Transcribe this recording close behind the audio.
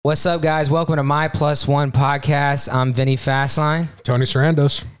What's up, guys? Welcome to My Plus One podcast. I'm Vinny Fastline. Tony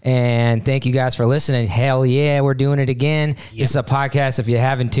Sarandos. And thank you guys for listening. Hell yeah, we're doing it again. Yep. This is a podcast, if you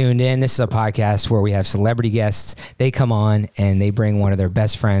haven't tuned in, this is a podcast where we have celebrity guests. They come on and they bring one of their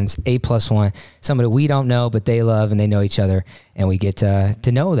best friends, A+1, somebody we don't know, but they love and they know each other, and we get to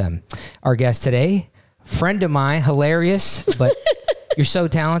know them. Our guest today, friend of mine, hilarious, but you're so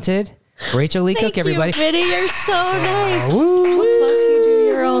talented. Rachael, Leigh Cook, everybody. Thank you, Vinny. You're so nice. Woo. Plus, you do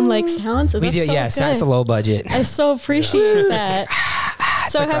your own sounds. We do, so yeah. It's a low budget. I so appreciate that.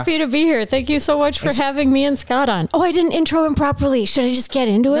 So happy to be here. Thank you so much for having me and Scott on. Oh, I didn't intro him properly. Should I just get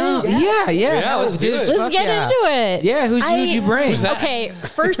into it? No. Yeah. Let's get into it. Yeah, who'd you bring? Okay,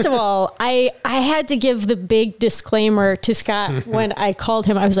 first of all, I had to give the big disclaimer to Scott when I called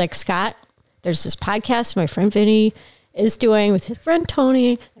him. I was like, Scott, there's this podcast my friend Vinny is doing with his friend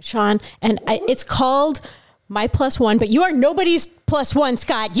Tony, Sean, and it's called My Plus One, but you are nobody's plus one,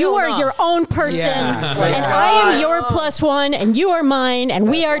 Scott. You are your own person, and I am your plus one, and you are mine, and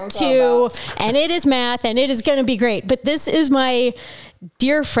we are two, and it is math, and it is going to be great. But this is my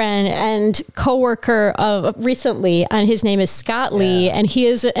dear friend and coworker of recently, and his name is Scott Leigh, and he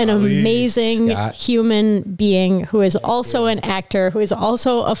is an amazing human being who is also an actor, who is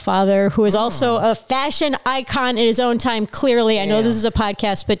also a father, who is also a fashion icon in his own time. Clearly, I know this is a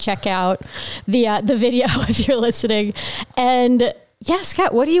podcast, but check out the video if you're listening. And yeah,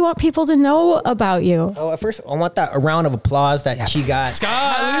 Scott, what do you want people to know about you? Oh, first, I want a round of applause that she got.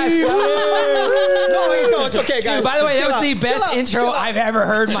 Scott! No, it's okay, guys. Dude, by the way, that was the best intro I've ever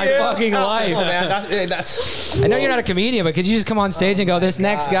heard in my fucking life. Oh, man, that's. I know you're not a comedian, but could you just come on stage and go, this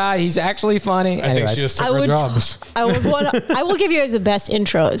next guy, he's actually funny? I think she just took our jobs. I will give you guys the best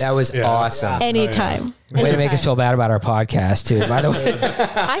intros. That was awesome. Anytime. Way to make us feel bad about our podcast, too, by the way.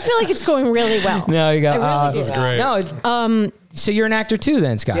 I feel like it's going really well. No, you got this is great. No, so you're an actor too,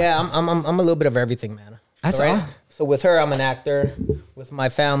 then, Scott? Yeah, I'm a little bit of everything, man. That's all. So with her, I'm an actor. With my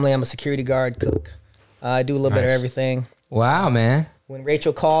family, I'm a security guard, cook. I do a little bit of everything. Wow, man. When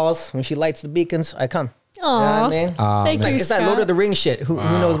Rachael calls, when she lights the beacons, I come. Aww. You know what I mean? Thank you, it's Scott. that Lord of the Rings shit. Who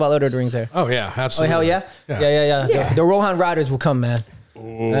knows about Lord of the Rings there? Oh, yeah, absolutely. Oh, hell yeah? Yeah. The Rohan Riders will come, man.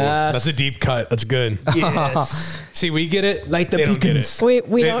 Ooh, that's a deep cut. That's good. Yes. See, we get it. Like the beacons. We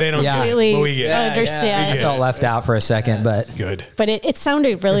They don't don't really but we get it. understand. I felt left out for a second, but Good. But it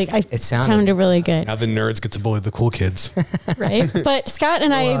sounded really. It sounded really good, Now the nerds get to bully the cool kids. right? But Scott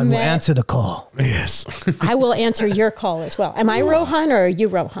and I We'll met. answer the call. Yes. I will answer your call as well. Am I Rohan or are you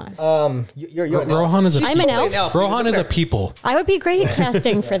Rohan? You're an elf. Rohan is a I'm an elf. Rohan is a people. I would be great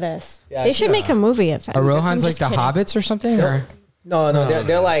casting for this. They should make a movie of that. are Rohan's I'm like just the kidding. Hobbits or something? Or? No,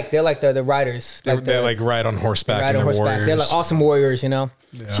 they're like the riders. They like ride on horseback. Ride and on they're horseback. warriors. They're like awesome warriors, you know.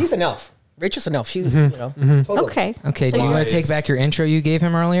 Yeah. She's an elf. Rachel's an elf. She's, totally. Okay. Okay, do you want to take back your intro you gave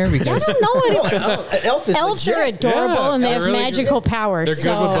him earlier? I Because don't know anything. An elf is Elves legit. are adorable and they they're have really magical powers.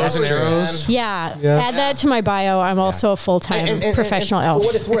 They're good with bows and That's true, arrows. Yeah, add that to my bio. I'm also a full-time professional and elf. For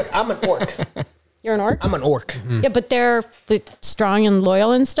what it's worth, I'm an orc. You're an orc? I'm an orc. Yeah, but they're strong and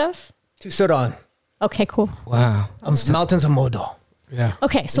loyal and stuff? To sit on. Okay, cool. wow. Mountains of Mordor. Yeah.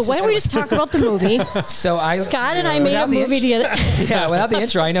 Okay, so why don't we just talk about the movie? So Scott and I made a movie together. Yeah, without the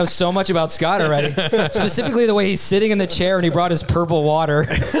intro, I know so much about Scott already. Specifically the way he's sitting in the chair and he brought his purple water.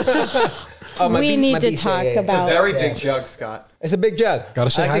 We need to talk about... Very big jug, Scott. It's a big jug. Gotta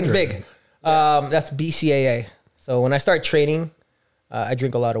stay I think it's hydrated. big. That's BCAA. So when I start training, I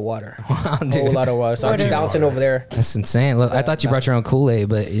drink a lot of water. Wow, A dude. whole lot of water. So I'm just bouncing over there. That's insane. Look, I thought you brought your own Kool-Aid,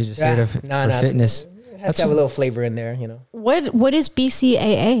 but you're just here for fitness. It has to have a little flavor in there, you know. What is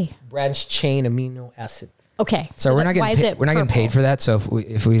BCAA? Branched chain amino acid. Okay. So we're not why getting is it we're not getting paid purple? for that. So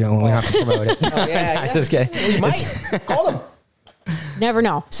if we don't, we don't have to promote it. Oh, yeah. Just kidding. You might. Call them. Never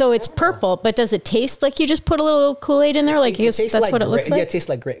know. So it's purple, but does it taste like you just put a little Kool-Aid in there? Like It tastes that's what it looks Yeah, like? it tastes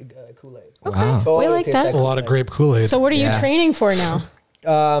like great Kool-Aid. Okay. Wow. We Totally like tastes that. That's a lot of grape Kool-Aid. So what are you Yeah. training for now?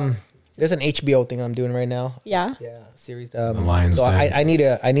 There's an HBO thing I'm doing right now. Yeah. Yeah, series. Lion's so Den. I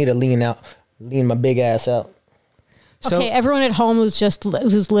need to lean my big ass out. So, Okay, everyone at home who's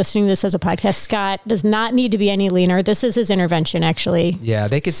listening to this as a podcast, Scott does not need to be any leaner. This is his intervention, actually. yeah,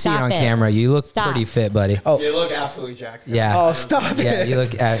 they could see it Stop on it. camera. You look Stop. pretty fit, buddy. You look absolutely jacked. Yeah. Oh, stop Yeah, it. you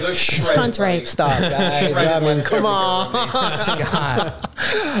look You look shredded, Hunt's buddy. right. Stop, guys. I mean, come on. Scott.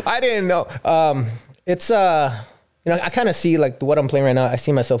 I didn't know. It's I kind of see like what I'm playing right now. I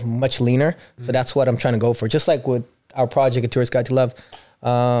see myself much leaner, so that's what I'm trying to go for. Just like with our project, A Tourist Guide to Love.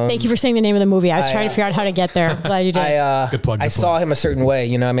 Thank you for saying the name of the movie. I was trying to figure out how to get there. I'm glad you did. Good plug, I good saw plug. him a certain way,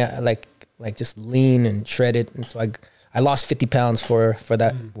 you know. I mean, like just lean and shredded, and so I lost 50 pounds for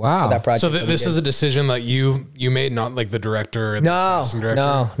that. Wow. For that project. So that we this did. is a decision that you made, not like the director. Or the no, casting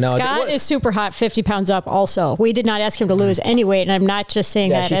director. no. Scott is super hot, 50 pounds up also. We did not ask him to lose any weight, and I'm not just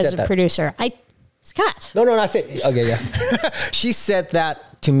saying Yeah, that she as said a that. producer. Scott. No, I said, okay, yeah. She said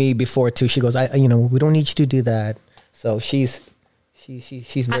that to me before too. She goes, we don't need you to do that. So she's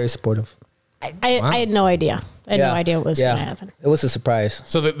very supportive. I had no idea. I had no idea what was going to happen. It was a surprise.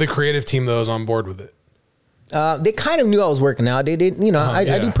 So the creative team though is on board with it. They kind of knew I was working out. They did,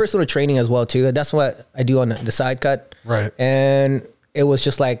 I do personal training as well too. That's what I do on the side cut. Right. And it was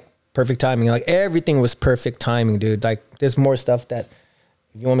just like perfect timing. Like everything was perfect timing, dude. Like there's more stuff that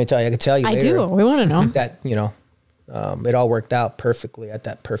if you want me to tell you, I could tell you. I later. do. We want to know. That it all worked out perfectly at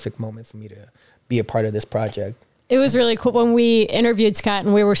that perfect moment for me to be a part of this project. It was really cool when we interviewed Scott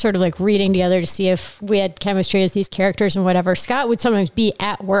and we were sort of like reading together to see if we had chemistry as these characters and whatever. Scott would sometimes be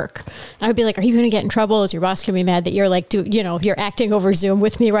at work. And I would be like, are you going to get in trouble? Is your boss going to be mad that you're like, you're acting over Zoom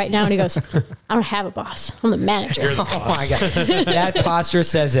with me right now? And he goes, I don't have a boss. I'm the manager. You're the Oh boss. my God. That posture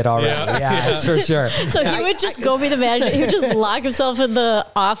says it already. Yeah, that's for sure. So he would just go be the manager. He would just lock himself in the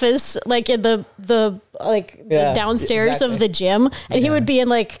office, like in the downstairs of the gym. And he would be in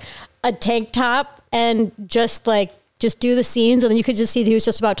like a tank top and just do the scenes, and then you could just see that he was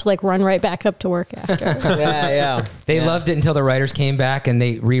just about to like run right back up to work after. Yeah. They loved it until the writers came back and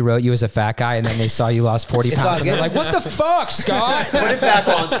they rewrote you as a fat guy, and then they saw you lost 40 It's all pounds. And they're good. like, what the fuck, Scott? Put it back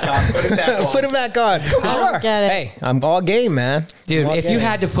on, Scott. Put it back on. Put it back on. Sure. get it. Hey, I'm all game, man. Dude, I'm all if you game.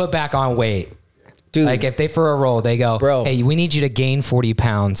 had to put back on weight, dude, like if they for a role, they go, Bro. hey, we need you to gain 40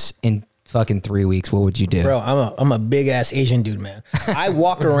 pounds in fucking 3 weeks. What would you do? bro, I'm a big ass Asian dude, man. I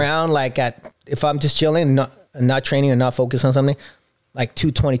walk around like if I'm just chilling, not training or not focused on something, like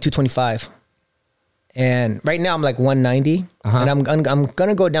 220, 225. And right now I'm like 190, and I'm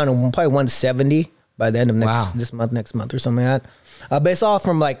gonna go down to probably 170 by the end of next month or something like that. But it's all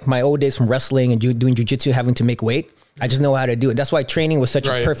from like my old days from wrestling and doing jujitsu, having to make weight. I just know how to do it. That's why training was such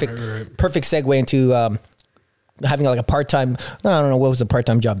a perfect segue into having like a part-time, I don't know what was the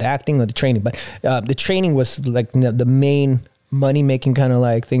part-time job, the acting or the training, but the training was like the main money making kind of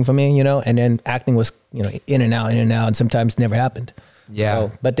like thing for me, and then acting was, in and out, and sometimes never happened. Yeah.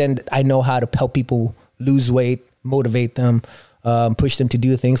 So, but then I know how to help people lose weight, motivate them, push them to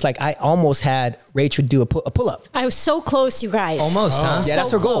do things. Like I almost had Rachael do a pull-up. I was so close, you guys. Almost, huh? Yeah,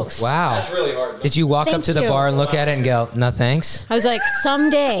 that's her goal. Wow. That's really hard. Did you walk up Thank to the you. bar and look at it and go, no thanks? I was like,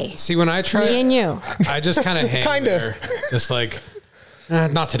 someday, See, when I try, me and you. I just kind of hang Kinda. there, just like,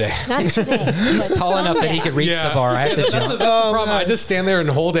 not today. Not today. He's tall enough that he could reach the bar. I have to That's jump. the problem. I just stand there and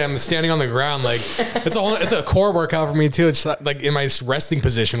hold him, standing on the ground. Like it's a core workout for me too. It's like in my resting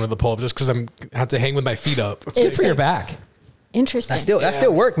position with the pull up, just because have to hang with my feet up. It's good for your back. Interesting. That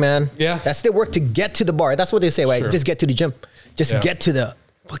still work, man. Yeah. That still work to get to the bar. That's what they say, right? Sure. Just get to the gym. Just get to the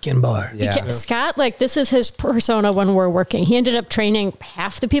fucking bar. Yeah. Scott, like this is his persona when we're working. He ended up training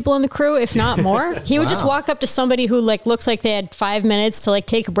half the people in the crew, if not more. He would just walk up to somebody who like looks like they had 5 minutes to like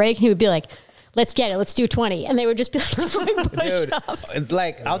take a break, and he would be like, let's get it. Let's do 20. And they would just be like doing push-ups.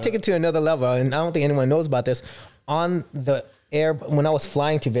 Like I'll take it to another level, and I don't think anyone knows about this. On the air, when I was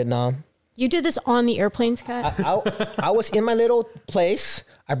flying to Vietnam, You did this on the airplane, Scott? I was in my little place.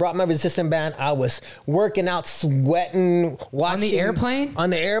 I brought my resistant band. I was working out, sweating, watching. airplane? On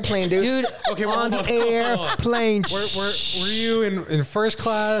the airplane, dude. Dude, Okay, on hold the on. airplane. Were you in first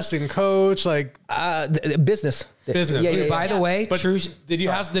class, in coach, like The business. business? Yeah, Dude, yeah, by the way, But true. did you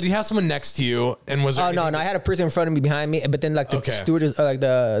have someone next to you, and was there Oh no, anything- I had a person in front of me, behind me, but then like the Okay. stewardess, like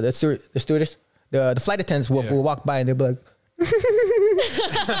the stewardess, the flight attendants will walk by and they'll be like.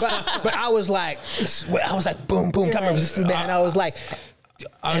 but I was like, boom, boom, got my resistant band. I was like,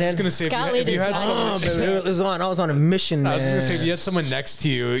 I was just gonna say, Scott if you had Leigh someone, baby, I was on a mission, man. I was just gonna say, if you had someone next to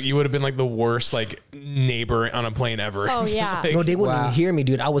you, you would have been like the worst like neighbor on a plane ever. Oh, Just yeah. like- No, they wouldn't Wow. even hear me,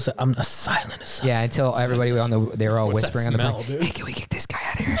 dude. I'm a silent assassin. Yeah, until everybody they were all What's that whispering on the smell, plane. dude? Hey, can we get this guy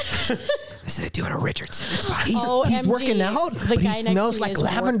out of here? This is doing a Richardson. It's fine. He's OMG. working out, The but he guy next to smells me like is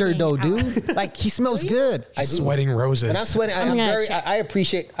lavender, working though, out. dude. Like he smells good. I do. sweating roses. And I'm sweating. I'm gonna very. check. I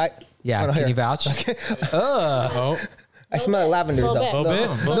appreciate. Yeah, Oh, can here. you vouch? Oh, I smell lavender Little though. bit.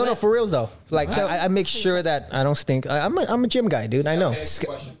 Little bit? No, for reals though. Like I make sure that I don't stink. I'm a gym guy, dude. I know. Okay,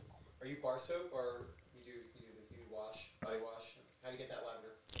 question. Are you bar soap or you wash, body wash? How do you get that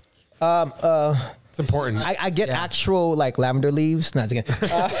lavender? it's important. I get actual like lavender leaves. Not again. You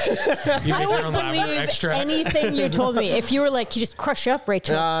I make your would own lavender believe extract. anything you told me. If you were like, you just crush up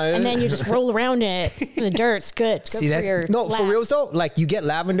Rachel, Nah, and then you just roll around in it in the dirt. It's good. It's good See, for that's- your No, for lats. reals though. Like you get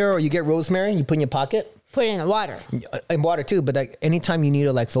lavender or you get rosemary. You put in your pocket. Put it in the water. In water too, but like anytime you need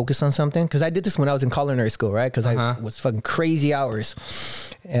to like focus on something, because I did this when I was in culinary school, right? Because I was fucking crazy hours,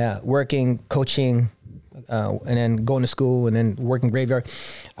 working, coaching, and then going to school and then working graveyard.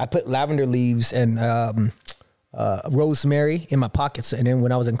 I put lavender leaves and rosemary in my pockets, and then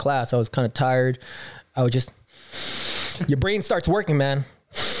when I was in class, I was kind of tired. I would just, your brain starts working, man.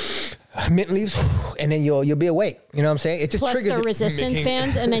 Mint leaves, and then you'll be awake. You know what I'm saying? It just Plus triggers the resistance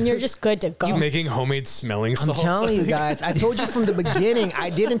bands, and then you're just good to go. He's making homemade smelling I'm salts. telling you guys, I told you from the beginning, I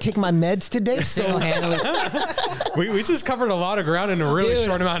didn't take my meds today. So we just covered a lot of ground in a really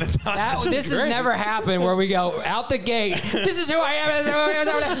short amount of time. This has never happened where we go out the gate. This is who I am. This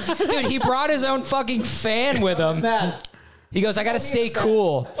is who I am. Dude, he brought his own fucking fan with him. He goes, I got to stay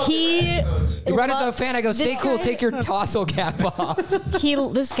cool. He brought his own fan. I go, stay cool. Take your tassel cap off.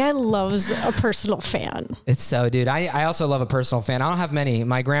 This guy loves a personal fan. It's so, dude. I also love a personal fan. I don't have many.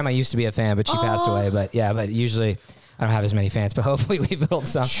 My grandma used to be a fan, but she passed away. But usually I don't have as many fans, but hopefully we built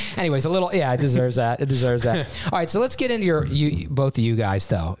some. Anyways, it deserves that. It deserves that. All right, so let's get into both of you guys,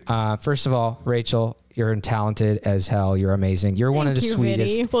 though. First of all, Rachel, you're talented as hell. You're amazing. You're one of the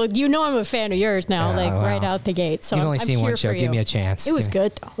sweetest. Vinny. Well, you know I'm a fan of yours now, right out the gate. So you've only I'm seen here one show. for Give me you. a chance. It was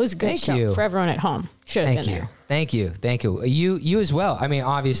good, though. It was a good Thank show you. for everyone at home. Should have been there. Thank you. You as well. I mean,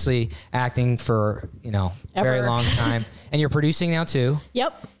 obviously acting for, very Ever. long time. And you're producing now too.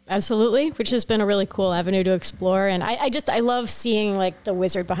 Yep, absolutely, which has been a really cool avenue to explore. And I love seeing like the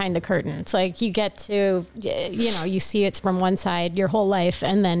wizard behind the curtain. It's like you get to, you see it's from one side your whole life,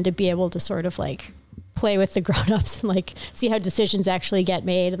 and then to be able to sort of like play with the grown-ups and like see how decisions actually get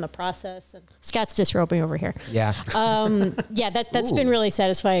made in the process. And Scott's disrobing over here. Yeah. That's been really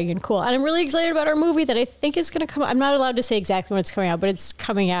satisfying and cool. And I'm really excited about our movie that I think is going to come out. I'm not allowed to say exactly when it's coming out, but it's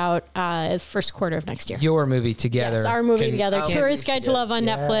coming out first quarter of next year. Your movie together. Yes, our movie together. Oh, Tourist Guide to Love on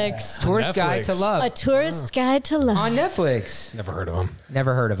Netflix. Tourist Guide to Love. A Tourist Guide to Love. On Netflix. Never heard of him.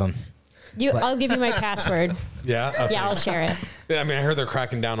 Never heard of him. I'll give you my password. Yeah? Okay. Yeah, I'll share it. I mean, I heard they're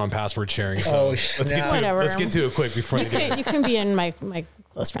cracking down on password sharing. So Oh, let's get snap. to Whatever. Let's get to it quick before they do it. You can be in my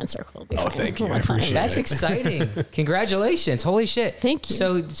close friend circle. It'll be fine. Thank you. I One time. appreciate That's exciting. Congratulations. Holy shit. Thank you.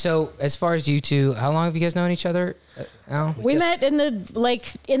 So as far as you two, how long have you guys known each other? Al? We met in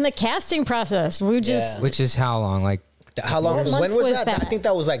the casting process. We just Yeah. Which is how long? Like, how long? What month When was was that? that? I think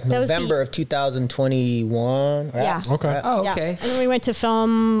that was like That was November of 2021. Right? Yeah. Okay. oh, yeah. okay. And then we went to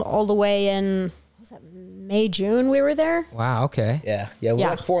film all the way in what was that, May, June. We were there. Wow. Okay. Yeah. We Yeah.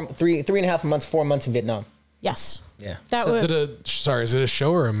 like 3.5 months, 4 months in Vietnam. Yes. Yeah. That So was. is it a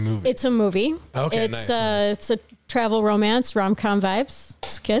show or a movie? It's a movie. Okay, It's nice. It's a travel romance rom-com vibes.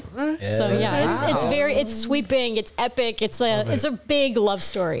 It's good. So yeah, it's it's sweeping. It's epic. It's a big love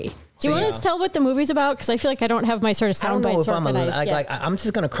story. Do you want to tell what the movie's about? Because I feel like I don't have my sort of I don't sound know bites if I'm organized yet. I'm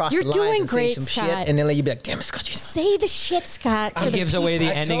just gonna cross You're the lines doing and say great, some Scott. shit, and then let you be like, "Damn it, Scott, you suck." Say the shit, Scott. He gives away the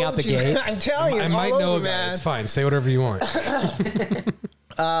ending out the gate. I'm telling you, I it's might all know over, that. man. It's fine. Say whatever you want.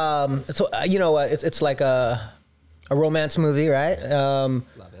 So you know what? It's like a romance movie, right? Love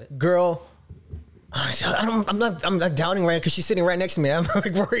it. Girl. I'm not doubting right because she's sitting right next to me. I'm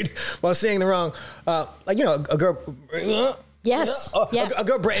like worried while saying the wrong. A girl. Yes. Yes. A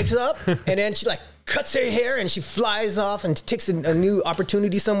girl breaks up and then she like cuts her hair and she flies off and takes a new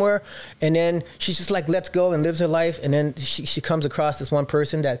opportunity somewhere, and then she's just like lets go and lives her life, and then she comes across this one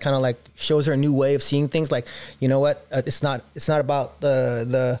person that kind of like shows her a new way of seeing things. Like, you know what? It's not about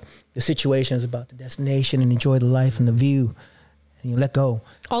the situation. It's about the destination, and enjoy the life and the view. And you let go.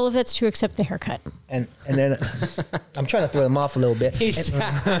 All of that's true except the haircut. And then I'm trying to throw them off a little bit.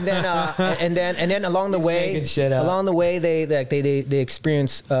 And then along the way, making shit up. along the way they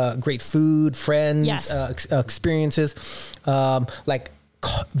experience great food, friends, Yes. experiences, like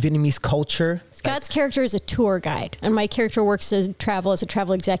Vietnamese culture. Scott's character is a tour guide, and my character works as a travel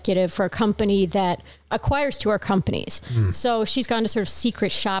executive for a company that acquires tour companies. So she's gone to sort of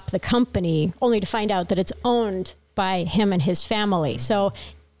secret shop the company, only to find out that it's owned by him and his family. So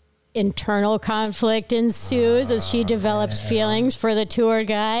internal conflict ensues as she develops feelings for the tour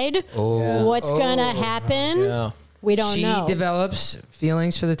guide. What's gonna happen? Yeah. We don't She know. develops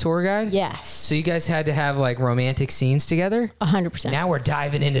feelings for the tour guide? Yes. So you guys had to have like romantic scenes together? 100%. Now we're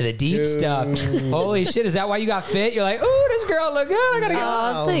diving into the deep stuff. Holy shit. Is that why you got fit? You're like, oh, this girl look good. I gotta go.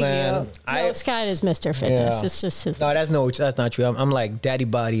 Oh, Oh, thank man. you. No, Scott is Mr. Fitness. Yeah. It's just his. No, that's not true. I'm like daddy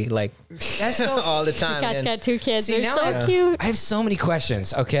body, like That's so all the time. Scott's man. got 2 kids. See, They're now so I- cute. I have so many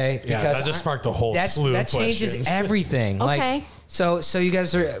questions, okay? Yeah, that just sparked a whole slew that of changes questions. everything. Okay. Like, so you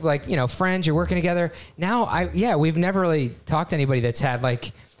guys are like, friends, you're working together. Now we've never really talked to anybody that's had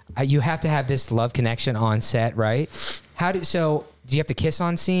like, you have to have this love connection on set, right? Do do you have to kiss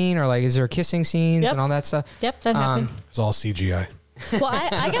on scene, or like is there kissing scenes Yep. and all that stuff? Yep, that happened. It's all CGI. Well,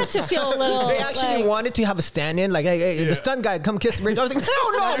 I got to feel a little. They actually like, wanted to have a stand-in, like, hey, the stunt guy, come kiss me. I was like,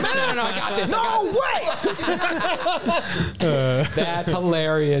 hell no, man. No, I got this. No way. That's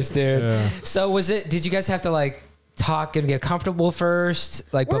hilarious, dude. Yeah. So did you guys have to like talk and get comfortable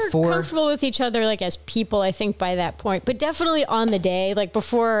first, like we're before? comfortable with each other, like as people, I think by that point, but definitely on the day, like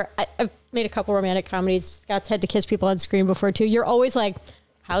before. I've made a couple romantic comedies. Scott's had to kiss people on screen before too. You're always like,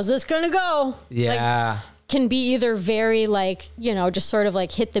 how's this gonna go? Yeah. Like, can be either very like, just sort of like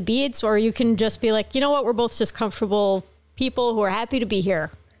hit the beats, or you can just be like, you know what, we're both just comfortable people who are happy to be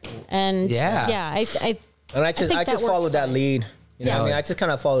here. And Yeah. I And I just that worked followed that fine. lead. You know what I mean? I just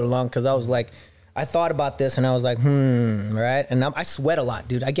kind of followed along because I was like, I thought about this and I was like, right? And I sweat a lot,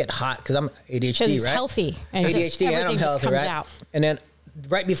 dude. I get hot because I'm ADHD, because he's right? healthy and ADHD and I'm everything just healthy, comes right? out. And then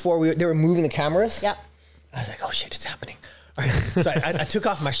right before they were moving the cameras, Yep. I was like, oh shit, it's happening. All right. So I took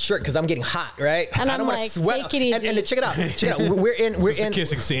off my shirt because I'm getting hot, right? And I I'm don't wanna like, sweat. take it easy. And check it out. We're in It's a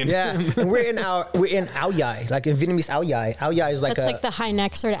kissing scene. Yeah, and we're in Ao Yai, like in Vietnamese Ao Yai. Ao Yai is like That's like the high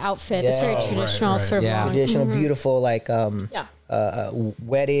neck sort of outfit. It's very Yeah. traditional, Right. sort of Yeah. long. traditional, beautiful, like Yeah.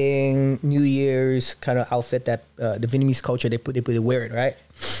 wedding, New Year's kind of outfit that the Vietnamese culture they wear it, right?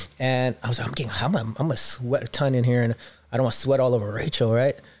 And I was like, I'm gonna sweat a ton in here, and I don't want to sweat all over Rachel,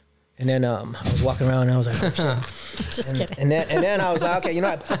 right? And then I was walking around and I was like, oh, shit. Just kidding. And then I was like, okay,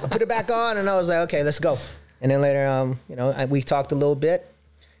 I put it back on, and I was like, okay, let's go. And then later, we talked a little bit.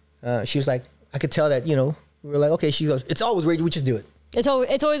 She was like, I could tell that, we were like, okay. She goes, it's always weird. We just do it. It's always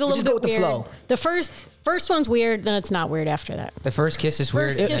a little just bit go with the weird. flow. The first one's weird, then it's not weird after that. The first kiss is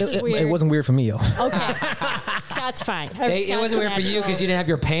weird. First kiss is weird. It wasn't weird for me, yo. Okay. Scott's fine. It wasn't weird for you because you didn't have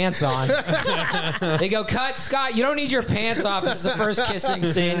your pants on. They go, cut, Scott. You don't need your pants off. This is the first kissing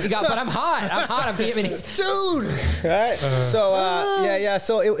scene. You got, but I'm hot. I'm Vietnamese. Dude, right? So yeah.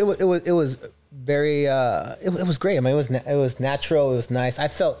 So it was very it was great. I mean, it was natural. It was nice. I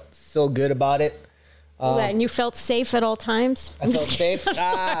felt so good about it. And you felt safe at all times? I felt safe. I'm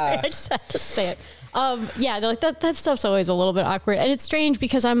sorry, I just had to say it. Yeah, like that stuff's always a little bit awkward. And it's strange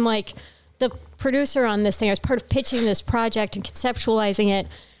because I'm like the producer on this thing. I was part of pitching this project and conceptualizing it.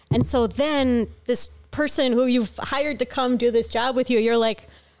 And so then this person who you've hired to come do this job with you, you're like,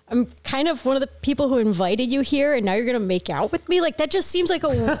 I'm kind of one of the people who invited you here, and now you're going to make out with me. Like that just seems like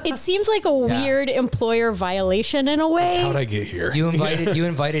it seems like a weird employer violation in a way. How'd I get here? You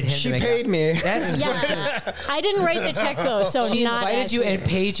invited him. She to make paid out. me. That's Yeah, I didn't write the check though, so She not invited you actually. and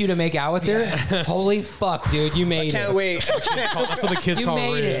paid you to make out with her. Holy fuck, dude! You made Can't it. wait. That's what the kids You call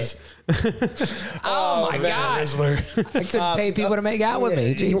made Riz. Oh my god! Rizzler. I couldn't pay people to make out with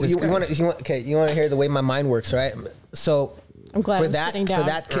me. Jesus You Christ. want to hear the way my mind works, right? So I'm glad for I'm that sitting down. for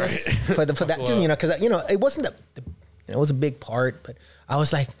that kiss for that because it wasn't it was a big part, but I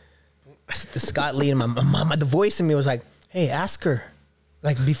was like the Scott Lee and my mom, the voice in me was like, hey, ask her,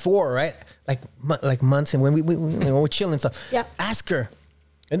 like before, right? Like months, and when we're chilling and stuff. Yeah. Ask her,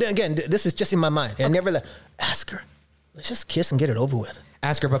 and then again, this is just in my mind. And I never ask her. Let's just kiss and get it over with.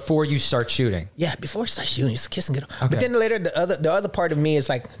 Ask her before you start shooting. Yeah, before we start shooting, just kiss and get it. Okay. But then later, the other part of me is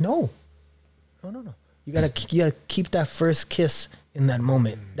like, no. You gotta keep that first kiss in that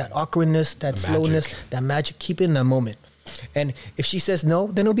moment. That awkwardness, that slowness, magic. that magic. Keep it in that moment. And if she says no,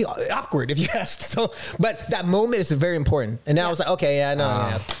 then it'll be awkward if you ask. So, but that moment is very important. And now I was like, okay, yeah, no,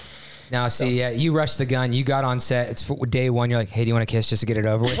 yeah. Now, see, you rushed the gun. You got on set. It's for day one. You're like, hey, do you want to kiss just to get it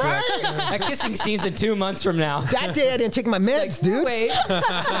over with? Right. You're like, that kissing scene's in 2 months from now. That day I didn't take my meds, dude. Wait.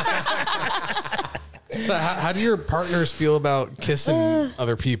 So how do your partners feel about kissing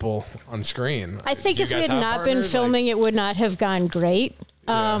other people on screen? I think Do you if we guys had have not been partners? filming, it would not have gone great.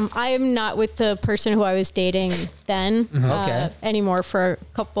 I am not with the person who I was dating then Okay. anymore for a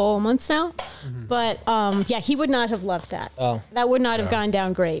couple months now. But yeah, he would not have loved that. Oh. That would not have gone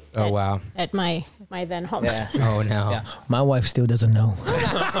down great. Oh, wow. At my then home. Yeah. Oh, no. Yeah. My wife still doesn't know.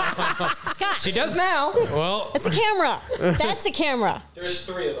 Scott, She does now. Well, it's a camera. That's a camera. There's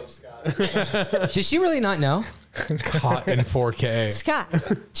 3 of them, Scott. Does she really not know? caught in 4K. Scott.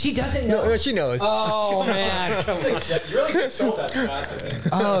 She doesn't know. No, she knows. Oh, man. You really consoled that, Scott. I think.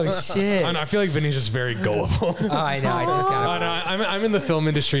 Oh, shit. I know, I feel like Vinny's just very gullible. Oh, I know. I just Oh, kind no, I'm in the film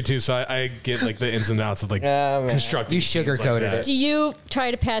industry too, so I get like the ins and outs of like Man. constructing. You scenes like sugarcoated that. it. Do you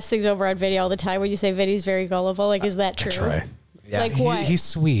try to pass things over on video all the time when you say Vinny's very gullible? Like, is that true? Try. Yeah. Like what? He's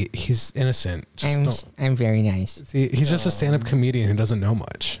sweet. He's innocent. Just don't. I'm very nice. See, he's just a stand-up comedian who doesn't know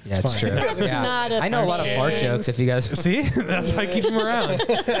much. Yeah, It's that's fine. true. That's Yeah. not a I know a lot of funny fart thing. jokes if you guys. See, that's why I keep him around.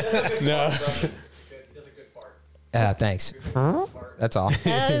 No, He does a good fart. Thanks. That's all.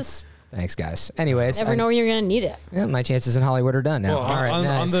 That is Thanks, guys. Anyways, Never know where you're going to need it. Yeah, my chances in Hollywood are done now. Well, All right, on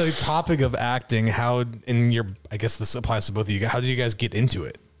nice. the topic of acting, I guess this applies to both of you. How did you guys get into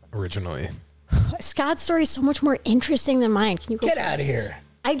it originally? Scott's story is so much more interesting than mine. Can you go Get first? out of here.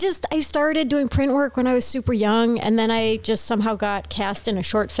 I started doing print work when I was super young, and then I just somehow got cast in a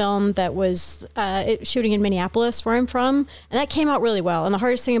short film that was shooting in Minneapolis, where I'm from, and that came out really well. And the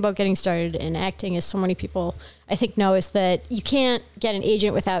hardest thing about getting started in acting, is so many people I think know, is that you can't get an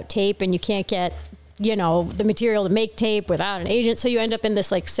agent without tape, and you can't get the material to make tape without an agent. So you end up in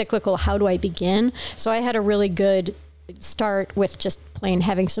this like cyclical, how do I begin? So I had a really good start with just plain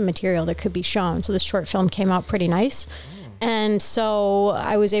having some material that could be shown. So this short film came out pretty nice. And so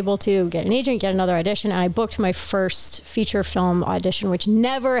I was able to get an agent, get another audition, and I booked my first feature film audition, which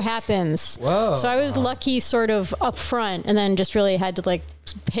never happens. Whoa. So I was lucky sort of up front, and then just really had to like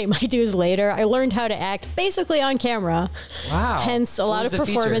pay my dues later. I learned how to act basically on camera. Wow. Hence a What lot was of the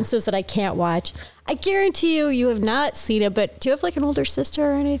feature? performances that I can't watch. I guarantee you have not seen it, but do you have like an older sister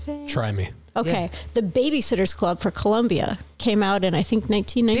or anything? Try me. Okay. Yeah. The Babysitters Club for Columbia came out in, I think,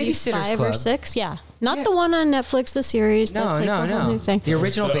 1995 Babysitters or Club? 6. Yeah. Not Yeah. the one on Netflix, the series. No, That's like a whole new thing. The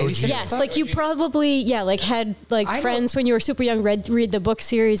original The OG. Babysitters Yes, Club? like you probably, had like I know- friends when you were super young, read the book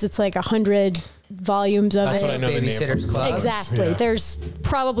series. It's like 100 volumes of That's it. what I know the name Babysitter's from. Club. Exactly. Yeah. There's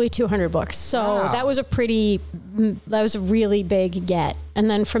probably 200 books. So Wow. that was a really big get. And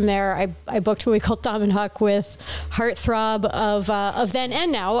then from there, I booked a movie called Tom and Huck with heartthrob of then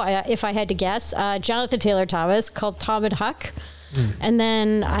and now, if I had to guess, Jonathan Taylor Thomas, called Tom and Huck. And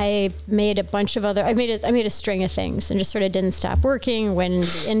then I made a bunch of other. I made a string of things and just sort of didn't stop working. Went into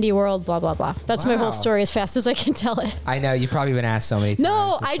the indie world. Blah blah blah. That's my Wow. whole story as fast as I can tell it. I know you've probably been asked so many times.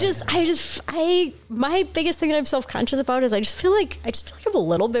 No, It's my biggest thing that I'm self-conscious about is I just feel like I'm a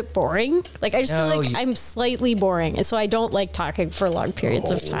little bit boring. Like I just No, feel like I'm slightly boring, and so I don't like talking for long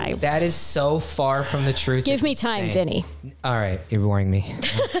periods of time. that is so far from the truth. Give It's me time, insane. Vinny. All right, you're boring me.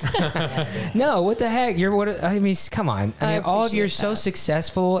 No, what the heck? I mean, come on. I I mean, all of you're appreciate so that.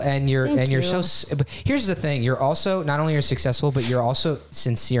 successful, and you're Thank you're you. so. But here's the thing: you're also not only you're successful, but you're also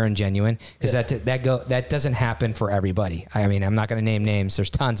sincere and genuine. Because that doesn't happen for everybody. I mean, I'm not going to name names. There's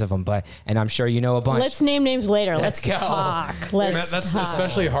tons of them, and I'm sure you know a bunch. Let's name names later. Let's go. talk. And Let's that's talk.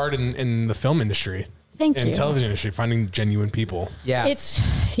 especially hard in the film industry. Thank and you. television industry, finding genuine people. yeah. It's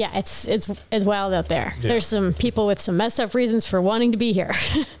wild out there. Yeah. There's some people with some messed up reasons for wanting to be here.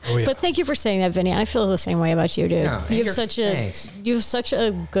 Oh, yeah. But thank you for saying that, Vinny. I feel the same way about you, dude. No, you have thanks. such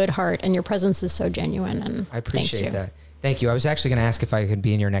a good heart, and your presence is so genuine. And I appreciate thank you. that. Thank you. I was actually going to ask if I could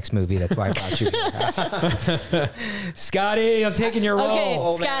be in your next movie. That's why I brought you. Scotty, I'm taking your role. Okay.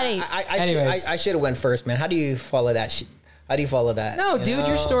 Oh, Scotty. man. Anyways. I should have went first, man. How do you follow that? How do you follow that? No, You dude, know?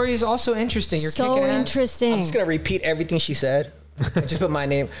 your story is also interesting. You're So kicking ass. interesting. I'm just gonna repeat everything she said. Just put my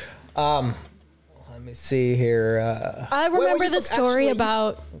name. Let me see here. I where were remember you the from? story Actually,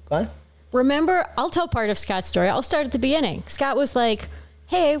 about. What? Remember, I'll tell part of Scott's story. I'll start at the beginning. Scott was like,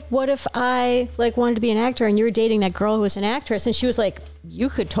 "Hey, what if I wanted to be an actor and you were dating that girl who was an actress?" And she was like, "You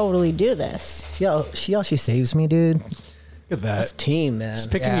could totally do this." See how she saves me, dude. Look at That's that. team, man.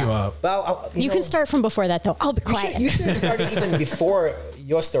 Just picking Yeah. you up. Well, You can start from before that, though. I'll be quiet. You should have started even before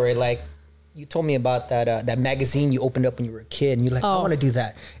your story. Like you told me about that magazine you opened up when you were a kid, and you're like, I Oh. want to do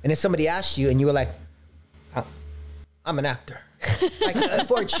that. And then somebody asked you, and you were like, I'm an actor. Like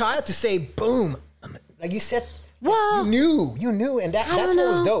for a child to say, boom, like you said. Well, You knew, and that's don't what was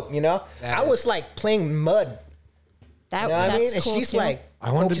know. dope, you know? That I is- was like playing mud, you that, know what I that's mean? And cool she's too. like,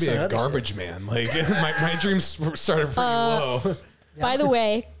 I wanted to focused be on a other garbage shit. man. Like my dreams started pretty low. By the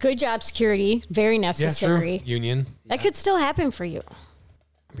way, good job, security. Very Yeah, sure. necessary. Union. That could still happen for you.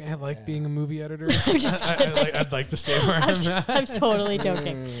 I mean, I like being a movie editor. I'd like to stay where I'm at. I'm totally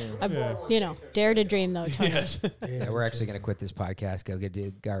joking. Dare to dream, though, Tony. Yes. Yeah, we're actually going to quit this podcast, go get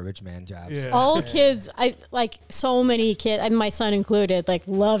the garbage man jobs. Yeah. All kids, so many kids, and my son included,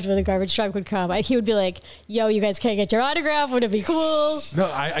 loved when the garbage truck would come. He would be like, "Yo, you guys can't get your autograph. Would it be cool?" No,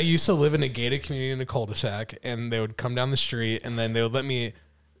 I used to live in a gated community in a cul-de-sac, and they would come down the street, and then they would let me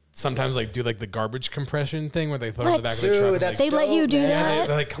sometimes do the garbage compression thing where they throw it in the What? back of the Dude, truck. and, that's They let you do dope, yeah, that?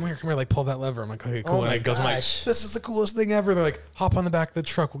 they're like, come here, pull that lever. I'm like, okay, cool. Oh and my it goes, I'm like, gosh. this is the coolest thing ever. They're like, hop on the back of the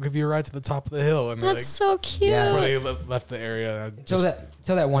truck. We'll give you a ride to the top of the hill. And they're That's so cute. Yeah. before they left the area. Until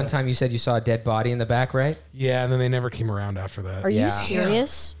that one time you said you saw a dead body in the back, right? Yeah, and then they never came around after that. Are Yeah. you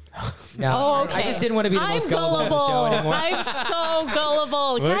serious? No. Oh, okay. I just didn't want to be the I'm most gullible on the show anymore. I'm so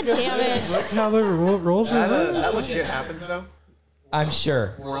gullible. God damn it. Look how the rolls That legit happens though. I'm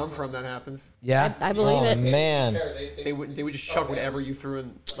sure. Where I'm from, that happens. Yeah. I believe it. Man. They would just chuck whatever you threw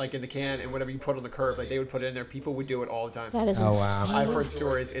in the can and whatever you put on the curb. Like they would put it in there. People would do it all the time. That is Oh, wow. insane. I've heard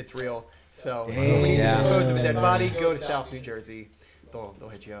stories. It's real. So when you dispose of a dead body, go to South New Jersey. They'll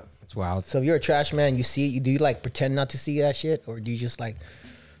hit you up. That's wild. So if you're a trash man, you see it. Do you like pretend not to see that shit, or do you just like,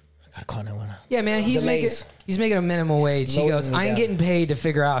 I gotta call 911? Yeah, man, he's making a minimum wage. He goes, I ain't getting paid to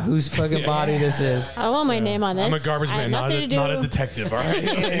figure out whose fucking body this is. I don't want my name on this. I'm a garbage I have man, nothing to do. not a detective. All right.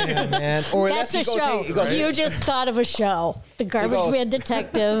 Yeah, man. Or That's a unless he show. goes, he goes, You just thought of a show. The Garbage goes- Man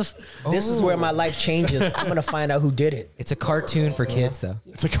Detective. this is where my life changes. I'm gonna find out who did it. It's a cartoon for kids, though.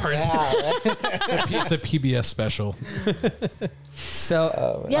 It's a cartoon. It's a PBS special.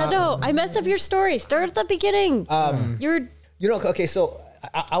 So, Yeah, no, I messed up your story. Start at the beginning. You're You know, okay, so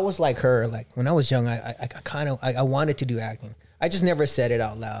I was like her. Like when I was young, I kind of wanted to do acting. I just never said it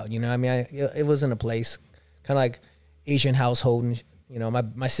out loud. You know, what I mean, it was in a place, kind of like Asian household. And, you know,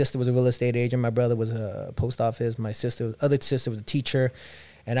 my sister was a real estate agent. My brother was a post office. My other sister was a teacher,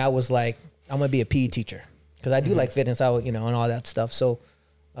 and I was like, I'm gonna be a PE teacher because I do like fitness. And all that stuff. So,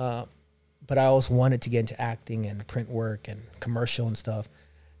 but I always wanted to get into acting and print work and commercial and stuff.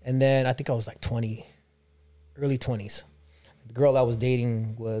 And then I think I was like 20, early 20s. The girl I was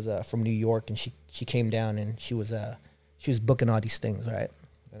dating was from New York, and she came down, and she was booking all these things, right?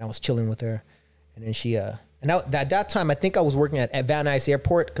 And I was chilling with her, and then at that time I think I was working at Van Nuys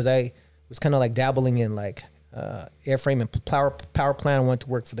Airport because I was kind of like dabbling in like airframe and power plant. I wanted to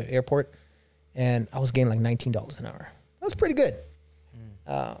work for the airport, and I was getting like $19 an hour. That was pretty good.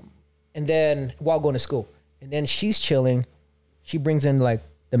 And then while going to school, and then she's chilling, she brings in like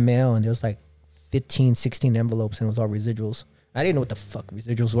the mail, and there was like 15, 16 envelopes, and it was all residuals. I didn't know what the fuck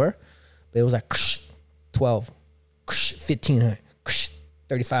residuals were, but it was like 12, 1,500,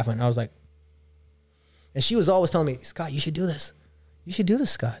 3,500. I was like, and she was always telling me, Scott, you should do this. You should do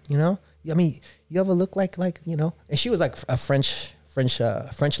this, Scott. You know, I mean, you ever look like, you know, and she was like a French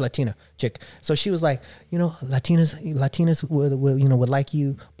Latina chick. So she was like, you know, Latinas would like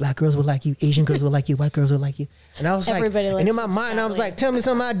you, black girls would like you, Asian girls would like you, white girls would like you. And I was Everybody like, likes and in my mind, I was like, tell me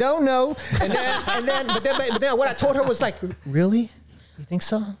something I don't know. And then what I told her was like, really? You think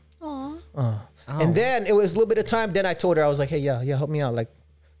so? Aww. And then it was a little bit of time. Then I told her, I was like, hey, yeah, help me out. Like,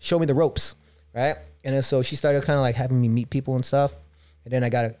 show me the ropes, right? And then so she started kind of like having me meet people and stuff. And then I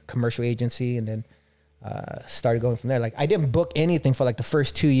got a commercial agency, and then started going from there. Like I didn't book anything for like the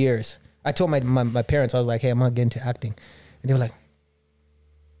first 2 years. I told my parents, I was like, hey, I'm gonna get into acting. And they were like,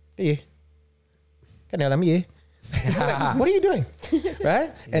 hey, what are you doing? Right?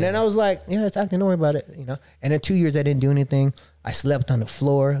 And then I was like, yeah, it's acting, don't worry about it, you know. And then 2 years I didn't do anything. I slept on the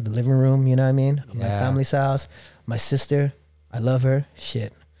floor of the living room, you know what I mean? Of my family's house. My sister, I love her,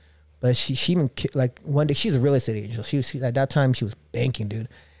 shit. But she even, like one day, she's a real estate agent. She was, at that time, she was banking, dude.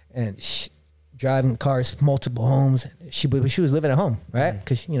 And driving cars, multiple homes. She was living at home, right?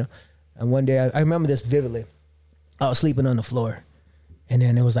 Because, you know, and one day, I remember this vividly. I was sleeping on the floor. And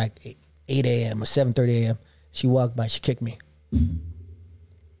then it was like 8 a.m. or 7:30 a.m. She walked by, she kicked me.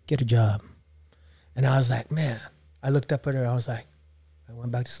 Get a job. And I was like, man, I looked up at her. I was like, I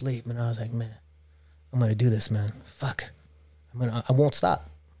went back to sleep. And I was like, man, I'm going to do this, man. Fuck. I won't stop.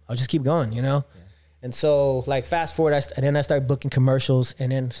 I'll just keep going, you know? Yeah. And so, like, fast forward, and then I started booking commercials, and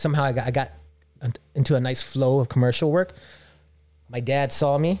then somehow I got into a nice flow of commercial work. My dad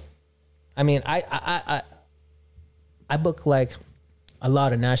saw me. I mean, I booked, like, a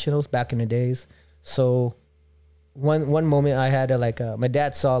lot of nationals back in the days. So one moment I had, my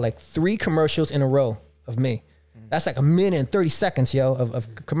dad saw, like, 3 commercials in a row of me. That's like 1 minute and 30 seconds, of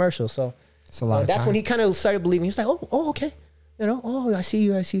commercials. So it's a lot of that's time. when he kind of started believing. He's like, oh, okay. You know, I see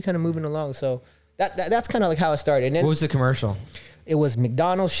you kind of moving along. So that's kind of like how it started. And then What was the commercial? it was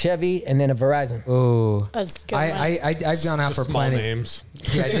McDonald's, Chevy, and then a Verizon. Oh, That's a good. I've gone out Just for small plenty. names.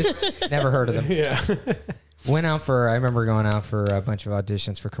 Yeah, I just never heard of them. Yeah. I remember going out for a bunch of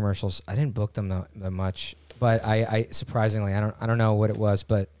auditions for commercials. I didn't book them that much, but I surprisingly, I don't know what it was,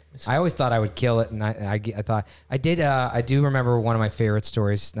 but I always thought I would kill it. And I thought I did. I do remember one of my favorite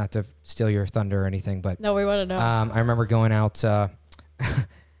stories, not to steal your thunder or anything, but No, we want to know. I remember going out,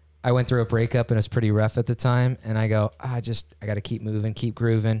 I went through a breakup and it was pretty rough at the time. And I go, I got to keep moving, keep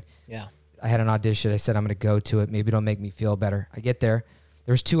grooving. Yeah. I had an audition. I said, I'm going to go to it. Maybe it'll make me feel better. I get there.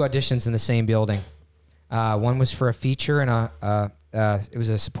 There was 2 auditions in the same building. One was for a feature and it was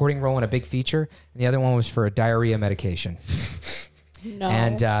a supporting role in a big feature. And the other one was for a diarrhea medication. no.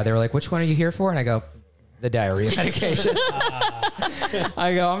 And they were like, which one are you here for? And I go, the diarrhea medication.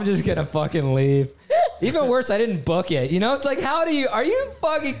 I go, I'm just going to fucking leave. Even worse, I didn't book it. You know, it's like, are you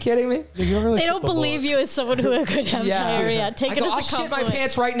fucking kidding me? They don't believe you as someone who could have diarrhea. Take it as a I'll shit my compliment.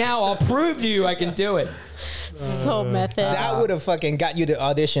 pants right now. I'll prove to you I can do it. So method. That would have fucking got you the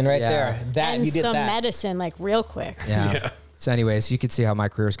audition right there. That and you did some that. medicine, like real quick. Yeah. So anyways, you can see how my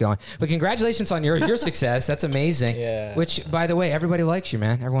career is going. But congratulations on your success. That's amazing. Yeah. Which, by the way, everybody likes you,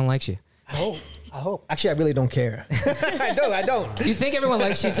 man. Everyone likes you. I hope. Actually, I really don't care. I don't. You think everyone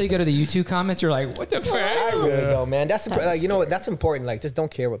likes you until you go to the YouTube comments? You're like, what the fuck? I really don't, man. That's you know what? That's important. Like, just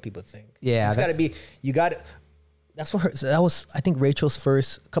don't care what people think. Yeah, it's got to be. You got to. That's what that was. I think Rachel's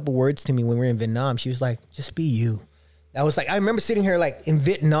first couple words to me when we were in Vietnam. She was like, "Just be you." That was like, I remember sitting here like in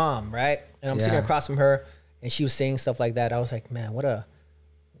Vietnam, right? And I'm sitting across from her, and she was saying stuff like that. I was like, man, what a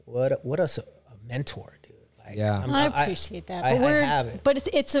mentor, dude. Like, yeah, I appreciate that. I have it. But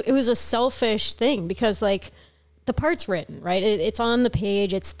it was a selfish thing because like the part's written, right? It's on the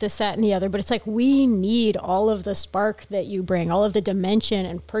page. It's this, that, and the other. But it's like we need all of the spark that you bring, all of the dimension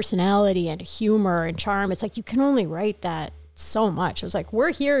and personality and humor and charm. It's like you can only write that so much. It was like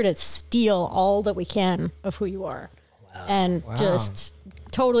we're here to steal all that we can of who you are, and just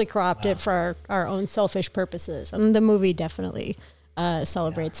totally cropped it for our own selfish purposes. And the movie definitely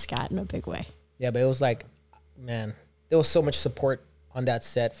celebrates Scott in a big way. Yeah, but it was like, man, there was so much support on that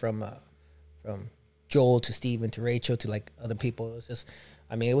set from Joel to Steven to Rachel to like other people. It was just,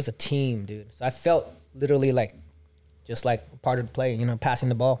 I mean, it was a team, dude. So I felt literally like just like part of the play, you know, passing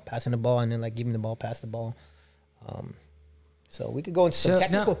the ball, and then like giving the ball, pass the ball. So we could go into some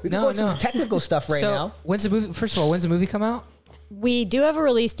technical. Some technical stuff right now. When's the movie? First of all, when's the movie come out? We do have a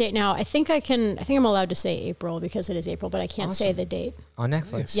release date now. I think I'm allowed to say April because it is April, but I can't say the date. On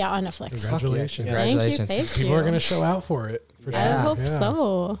Netflix. Yeah, on Netflix. Congratulations. Yeah. Thank you. Congratulations. Thank People you. are going to show out for it. For sure. I hope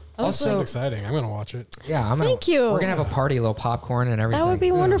so. Also, That's exciting. I'm going to watch it. Yeah, Thank you. We're gonna have a party, a little popcorn and everything. That would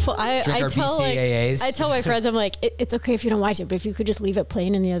be wonderful. Drink our BCAAs. I tell my friends, I'm like, it's okay if you don't watch it, but if you could just leave it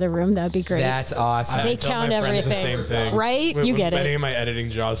playing in the other room, that'd be great. That's awesome. They I tell count my friends everything. the same thing. Right? You get Many it. of my editing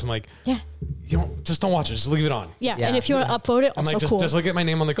jobs, I'm like, Yeah. just don't watch it. Just leave it on. Yeah. Yeah. And if you want to upvote it, I'm also like, cool. just look at my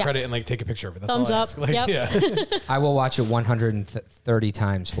name on the credit and like take a picture of it. That's Thumbs all I up. ask. Like, Yep. Yeah. I will watch it 130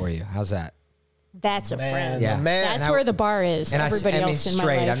 times for you. How's that? That's a friend. Yeah. Man. That's where the bar is. And Everybody else in my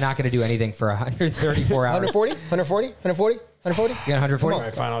straight. life. I'm not going to do anything for 134 hours. 140, 140, 140, 140. You got 140? All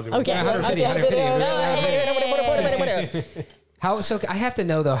right, fine. I'll do Okay. it. 150, 150. How? So I have to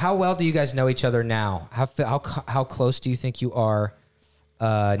know though. How well do you guys know each other now? How close do you think you are?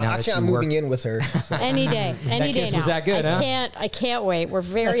 Now Actually, I'm moving in with her. So. Any day That kiss now. was that good, huh? I can't wait. We're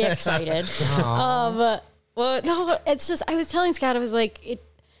very excited. Well, no, it's just, I was telling Scott, I was like,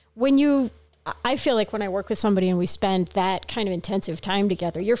 I feel like when I work with somebody and we spend that kind of intensive time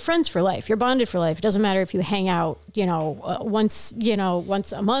together, you're friends for life. You're bonded for life. It doesn't matter if you hang out, once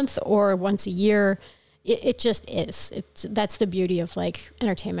a month or once a year. It just is. That's the beauty of like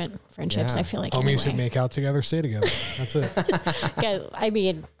entertainment friendships. Yeah. I feel like Homies who anyway. make out together stay together. That's it. Yeah, I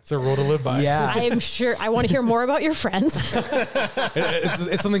mean, It's a rule to live by. Yeah. I am sure I want to hear more about your friends.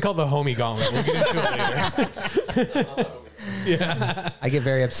 It's something called the homie gauntlet. We'll get into it later. I get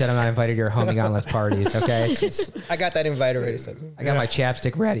very upset I'm not invited to your homie gauntlet parties. Okay, it's just, I got that invite already. So. I got my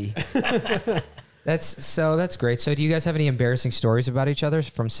chapstick ready. That's great. So do you guys have any embarrassing stories about each other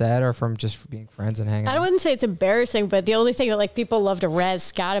from set or from just being friends and hanging out? I wouldn't say it's embarrassing, but the only thing that like people love to razz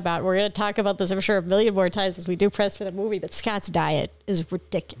Scott about, we're going to talk about this, I'm sure, a million more times as we do press for the movie, but Scott's diet is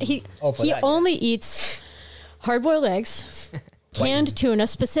ridiculous. He only eats hard-boiled eggs, canned tuna,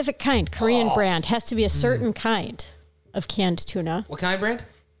 specific kind, Korean brand, has to be a certain kind of canned tuna. What kind, brand?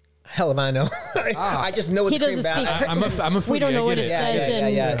 Hell if I know. I just know it's He doesn't speak. I'm a foodie. We don't know I what get it it.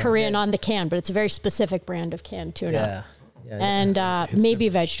 says Yeah, in Korean on the can, but it's a very specific brand of canned tuna. Yeah. And maybe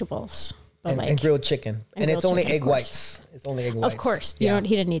vegetables. But And grilled chicken. And it's grilled only chicken, egg of course. whites. It's only egg whites. Of course. Yeah.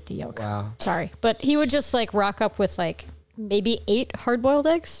 He didn't eat the yolk. Wow. Sorry. But he would just like rock up with like maybe 8 hard-boiled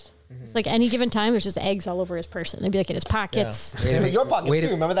eggs. It's like any given time, there's just eggs all over his person. They'd be like in his pockets. Wait a minute. Your pockets too.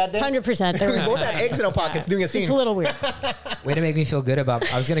 Remember that day? 100%. We both had eggs in our pockets doing a scene. It's a little weird. Way to make me feel good about.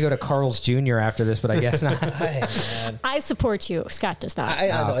 I was going to go to Carl's Jr. after this, but I guess not. Hey, man. I support you. Scott does not. I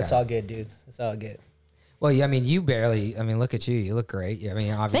know. okay. It's all good, dude. It's all good. Well, yeah, I mean, you barely. I mean, look at you. You look great. I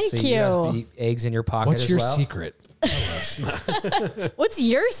mean, obviously, Thank you have you. the eggs in your pocket What's as your well. secret? What's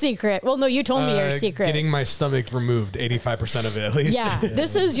your secret? Well, no, you told me your secret. Getting my stomach removed, 85% of it at least. Yeah,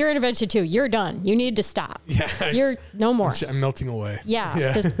 this is your intervention too. You're done. You need to stop. Yeah. You're no more. I'm melting away.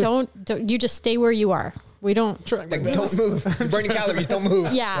 Yeah, just don't. You just stay where you are. We don't. Try- like Like, don't move. You're burning calories. Don't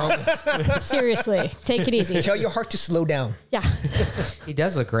move. Yeah. Seriously, take it easy. Tell your heart to slow down. Yeah. He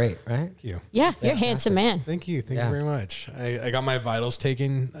does look great, right? Thank you. Yeah. You're a handsome man. Thank you. Thank Yeah. you very much. I got my vitals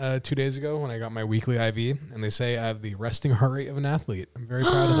taken 2 days ago when I got my weekly IV, and they say I have the resting heart rate of an athlete. I'm very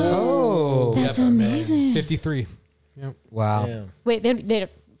proud of that. Oh, That's amazing. 53. Yep. wow. Yeah. Wait, they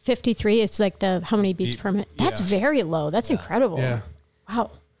 53 is like the how many beats per minute? That's Yeah. very low. That's incredible. Yeah.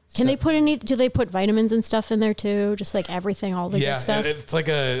 Wow. Can they put any? Do they put vitamins and stuff in there too? Just like everything, all the Yeah, good stuff. it's like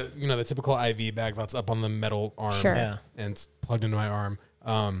the typical IV bag that's up on the metal arm, Sure. Yeah. and it's plugged into my arm.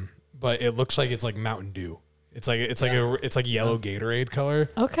 But it looks like it's like Mountain Dew. It's like yellow Gatorade color.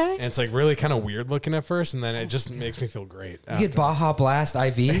 Okay. And it's like really kind of weird looking at first, and then it just makes me feel great. You get Baja Blast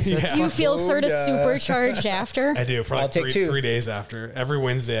IVs. That's Do you feel sort of supercharged after? I do for I'll like take two. 3 days after. Every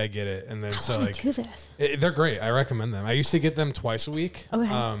Wednesday I get it, and then so I like do this. they're great. I recommend them. I used to get them twice a week. Okay.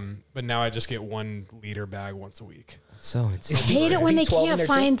 But now I just get 1 liter bag once a week. so insane. I hate it when they B12 in can't there,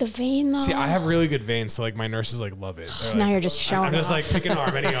 too? find the vein though. See, I have really good veins, so like my nurses like love it. They're Now like, you're just showing I'm just off. like pick an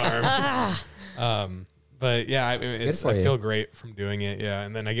arm, any arm. But yeah, I for you. feel great from doing it. Yeah,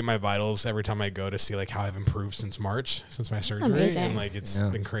 and then I get my vitals every time I go to see like how I've improved since March, since my surgery, amazing. and like it's Yeah.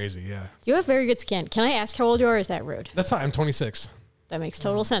 been crazy. Yeah, You have very good skin. Can I ask how old you are? Or is that rude? that's fine. I'm 26. That makes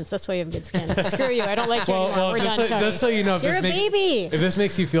total sense. That's why you have good skin. Screw you. I don't like you anymore. We're just, done. so, Tony. just so you know, if You're a baby. if this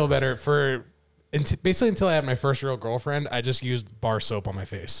makes you feel better, basically until I had my first real girlfriend, I just used bar soap on my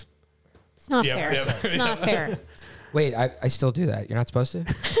face. It's not Yep, fair. yep. It's not fair. Wait, I still do that. You're not supposed to?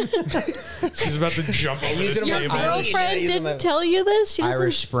 She's about to jump over use this it on my table. face. Girlfriend Yeah, didn't tell you this. She doesn't.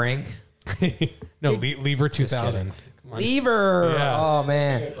 Irish Spring. No, Lever 2000. Come on. Lever. Yeah. Oh,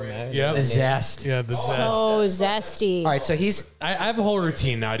 man. Yep. The zest. Yeah, the zest. So zesty. All right, so he's... I have a whole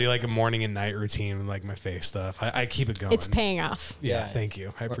routine now. I do like a morning and night routine with like my face stuff. I keep it going. It's paying off. Yeah, thank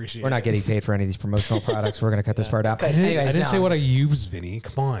you. I appreciate it. We're not getting paid for any of these promotional products. We're going to cut this part out. I didn't, Anyways, I didn't say no. what I use, Vinny.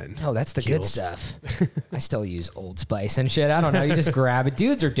 Come on. No, that's the good Keels. stuff. I still use Old Spice and shit. I don't know. You just grab it.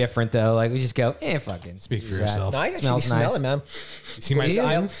 Dudes are different, though. Like, we just go, fucking. Speak for use that. yourself. No, I actually Smells smell nice. it, man. You see my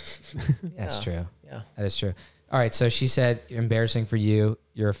Yeah. skin? That's true. Yeah. That is true. All right, so she said, embarrassing for you,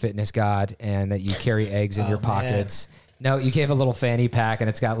 you're a fitness god, and that you carry eggs in your man. pockets. No, you gave a little fanny pack, and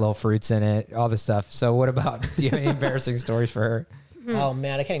it's got little fruits in it, all this stuff. So what about, do you have any embarrassing stories for her? Oh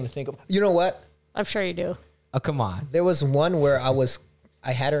man, I can't even think of. You know what? I'm sure you do. Oh, come on. There was one where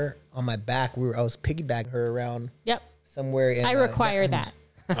I had her on my back. I was piggybacking her around Yep. somewhere. In, I require that.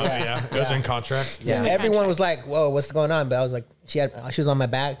 Oh, yeah. It was in contract. in the Everyone contract. was like, "Whoa, what's going on?" But I was like, she was on my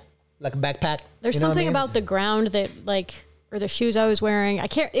back, like a backpack. There's You know what I something mean? about the ground that like, or the shoes I was wearing. I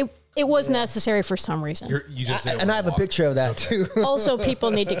can't. It was necessary for some reason. You just didn't And I wanna have a walk. picture of that too. Also, people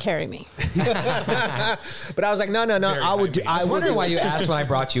need to carry me. But I was like, no, I would do. I was wondering why you asked when I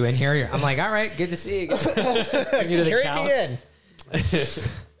brought you in here. I'm like, all right, good to see you. Bring you to the carry couch. me in.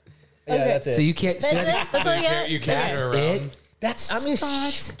 Yeah, that's it. So you can't. So That's all you got. You carry that's her around. it. That's. I mean,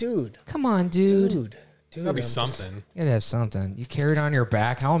 Scott. dude, Come on, dude. Gotta be I'm just- something. You gotta have something. You carry it on your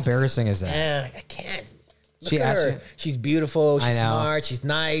back. How embarrassing is that? Man, I can't. Look She at her. actually- She's beautiful. I She's know. smart. She's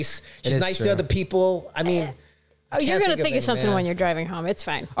nice. She's is nice true. to other people. I mean, Oh, you're gonna think of any, something man. when you're driving home. It's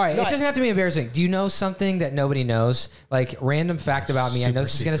fine. All right, No, it doesn't have to be embarrassing. Do you know something that nobody knows? Like random fact about me. I know Super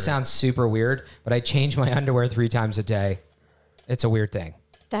this is gonna secret. sound super weird, but I change my underwear 3 times a day. It's a weird thing.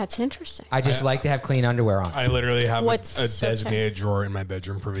 That's interesting. I just like to have clean underwear on. I literally have What's a so designated drawer in my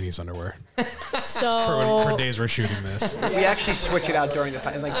bedroom for Vinny's underwear. For So, days we're shooting this. We actually switch it out during the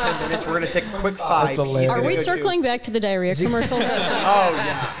time. In like 10 minutes, we're going to take a quick 5. He's hilarious. are gonna we go do- circling back to the diarrhea commercial? Oh,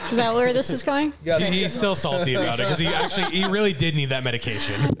 yeah. Is that where this is going? He's still salty about it because he really did need that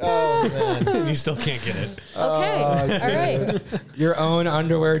medication. Oh man. And he still can't get it. Okay. All right. Your own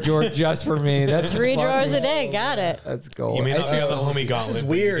underwear drawer just for me. That's 3 funny. drawers a day. Got it. That's gold. You may not It's be just- the homie gauntlet. is but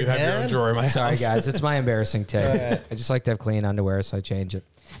weird, You have your man. own drawer in my Sorry, house. guys. It's my embarrassing take. I just like to have clean underwear, so I change it.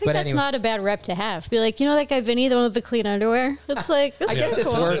 I think that's not a bad rep to have. Be like, you know that guy Vinny, the one with the clean underwear? It's like, that's I guess kinda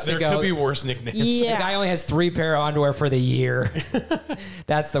it's cool. worse. There to go- could be worse nicknames. Yeah. The guy only has 3 pair of underwear for the year.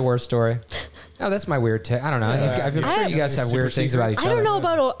 That's the worst story. Oh, that's my weird take. I don't know. I'm sure you guys have Super weird things secret. about each I other.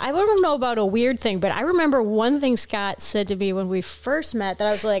 don't know about a weird thing, but I remember one thing Scott said to me when we first met that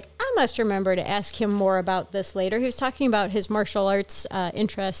I was like, I must remember to ask him more about this later. He was talking about his martial arts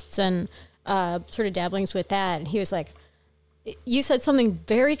interests and sort of dabblings with that. And he was like, you said something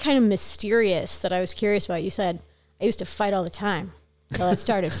very kind of mysterious that I was curious about. You said, I used to fight all the time until I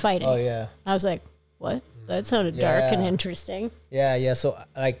started fighting. Oh yeah. I was like, what? That sounded dark and Yeah. interesting. Yeah. So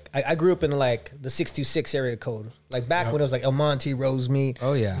like I grew up in like the 626 area code. Like back when it was like El Monte, Rosemead,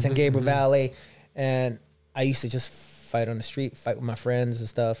 Oh, yeah. San Gabriel Valley, and I used to just fight on the street, fight with my friends and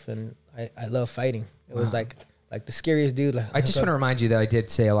stuff. And I love fighting. It was like the scariest dude. Like, I just want to remind you that I did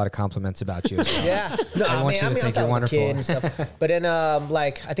say a lot of compliments about you as well. yeah. No, I want you to think I'm you're a kid wonderful. and stuff. But then,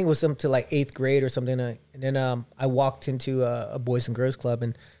 like, I think it was up to like 8th grade or something. And then I walked into a Boys and Girls Club,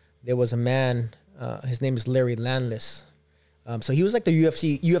 and there was a man. His name is Larry Landless. So he was like the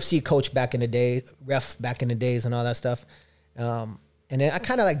UFC coach back in the day, ref back in the days, and all that stuff. And then I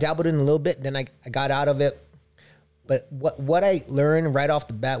kind of like dabbled in a little bit. Then I got out of it. But what I learned right off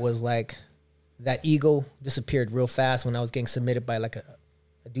the bat was like that ego disappeared real fast when I was getting submitted by like a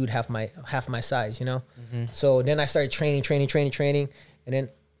dude half my size, you know? Mm-hmm. So then I started training. And then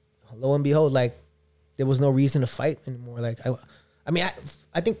lo and behold, like there was no reason to fight anymore. Like,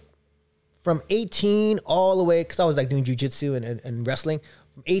 I think from 18 all the way, cause I was like doing jujitsu and wrestling,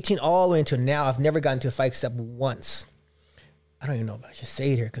 from 18 all the way until now, I've never gotten to a fight except once. I don't even know if I should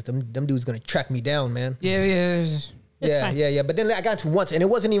say it here because them dudes gonna track me down, man. Yeah. It's fine. Yeah. But then I got to once, and it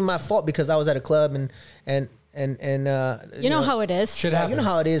wasn't even my fault because I was at a club and You know how it is. Shit you happens. know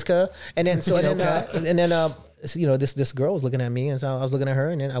how it is, cuz. And then you know, this girl was looking at me, and so I was looking at her,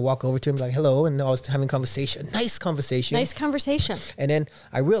 and then I walk over to him like, hello, and I was having nice conversation. Nice conversation. And then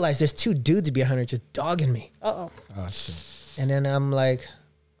I realized there's 2 dudes behind her just dogging me. Uh-oh. Oh shit. And then I'm like,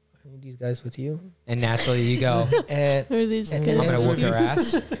 are these guys with you? And naturally you go, And Who are these and I'm guys? gonna whoop their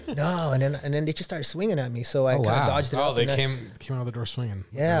ass. no, and then they just started swinging at me, so I kind of wow. dodged it. Oh, up, they and came out the door swinging.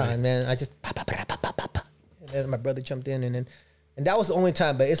 Yeah, Really? and then I just pop, and then my brother jumped in, and that was the only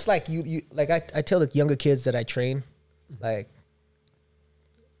time. But it's like you like I tell the younger kids that I train, like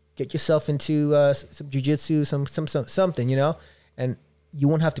get yourself into some jujitsu, something, you know, and you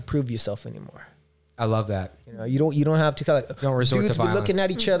won't have to prove yourself anymore. I love that. You know, you don't have to kind of Don't resort to dudes be looking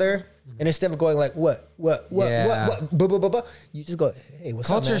violence. at each other, and instead of going like what, Yeah. blah, you just go, hey, what's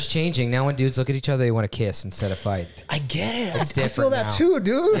up, man? Culture's changing. Now when dudes look at each other, they want to kiss instead of fight. I get it. It's I feel different that now. too,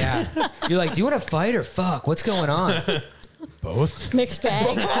 dude. Yeah. You're like, do you want to fight or fuck? What's going on? Both. Mixed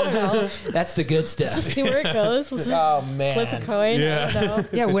bag. I don't know. That's the good Let's stuff. see where it goes. Let's just Oh man. flip a coin. Yeah. I don't know.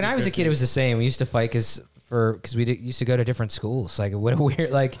 Yeah, when I was a kid, it was the same. We used to fight because we used to go to different schools. Like, what a weird,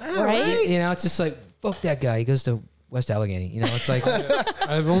 like, Right? you know, it's just like, fuck that guy. He goes to West Allegheny. You know, it's like,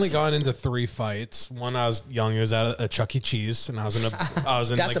 I've only gone into 3 fights. One, I was young. It was at a Chuck E. Cheese, and I was in. That's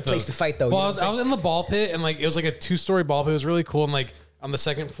like, the place to fight, though. Well, You I know was, what I'm I was in the ball pit, and like it was like a 2-story ball pit. It was really cool, and like on the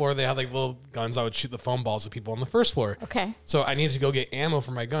second floor, they had like little guns. I would shoot the foam balls at people on the first floor. Okay. So I needed to go get ammo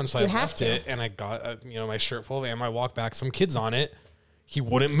for my gun, so You I have left to. it, and I got my shirt full of ammo. I walked back, some kids on it. He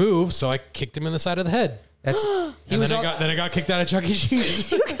wouldn't move, so I kicked him in the side of the head. that's, he was, Then I got kicked out of Chuck E.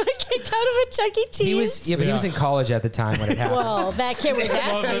 Cheese. You got kicked out of a Chuck E. Cheese. he was, yeah, but he was in college at the time when it happened. Well, that kid was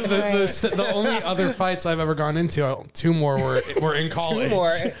Well, asking for it. the only other fights I've ever gone into, 2 more were in college. 2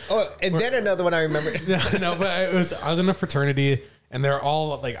 more. Oh, and then another one I remember. No, but I was in a fraternity, and they're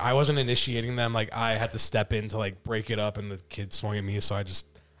all like, I wasn't initiating them. Like I had to step in to like break it up, and the kid swung at me, so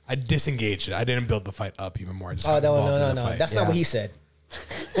I disengaged it. I didn't build the fight up even more. I just Oh, got involved in the no. fight. That's not what he said.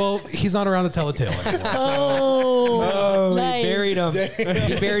 Well, he's not around to tell a tale anymore. Oh, He buried him.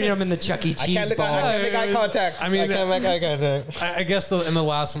 He buried him in the Chuck E. I Cheese can't look, ball. I can't make eye contact. I mean, I can't make eye contact. I guess in the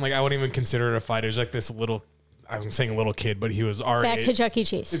last one, like I wouldn't even consider it a fight. It was like this little. I'm saying a little kid, but he was our back age. to Chuck E.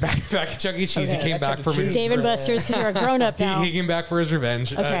 Cheese. Back at Chuck E. Cheese. Okay. He came Back back Chuck E. for Cheese. Dave and Buster's because you're a grown up now. He came back for his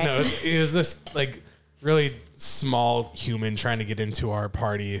revenge. Okay. No, it was this like really small human trying to get into our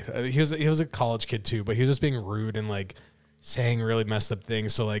party. He was a college kid too, but he was just being rude and like saying really messed up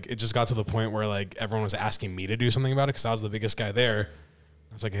things. So like it just got to the point where like everyone was asking me to do something about it because I was the biggest guy there.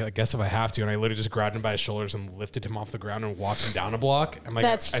 I was like, I guess if I have to, and I literally just grabbed him by his shoulders and lifted him off the ground and walked him down a block. I'm like,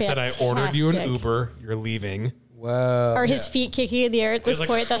 That's I said, I ordered you an fantastic. Uber. You're leaving. Whoa. Are his feet kicking in the air at this He's like,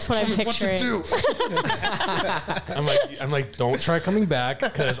 point? That's what I'm "Tell me what to picturing. do." I'm like, don't try coming back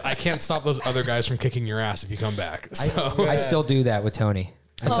because I can't stop those other guys from kicking your ass if you come back. So I still do that with Tony.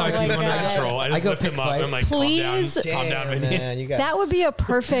 that's how I Oh keep my him under God. control. I just I go lift him pick up and I'm like, Please. calm down, Damn, Vinny. man, you got That would be a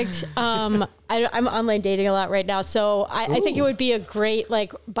perfect. I'm online dating a lot right now, so I think it would be a great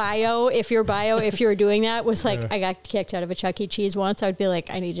like bio. If you were doing that was like I got kicked out of a Chuck E. Cheese once, I would be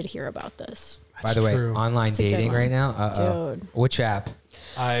like, I needed to hear about this. By the way, true. online a good dating one. right now. Uh-oh. Dude. Which app?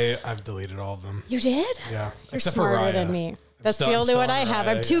 I've deleted all of them. You did? Yeah, You're except for smarter Raya. than me. That's still- the I'm only still one on I have.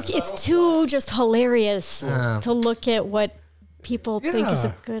 I'm Raya, too. yeah. It's too just hilarious to look at what people think is a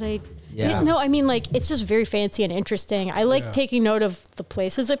Yeah. good idea. Yeah. No, I mean like it's just very fancy and interesting. I like taking note of the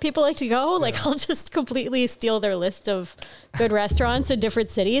places that people like to go. Like I'll just completely steal their list of good restaurants in different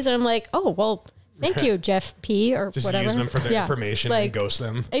cities, and I'm like, oh well, thank you, Jeff P. or Just whatever. use them for their Yeah. information Like, and ghost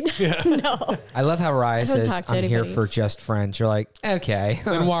them. No, I love how Raya don't says, talk to I'm here anybody. for just friends. You're like, okay.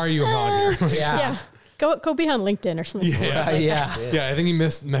 Then why are you on here? yeah. Go be on LinkedIn or something. Yeah, I think you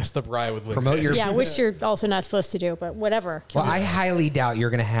messed up right with LinkedIn. Promote your Which you're also not supposed to do, but whatever. Well, I highly doubt you're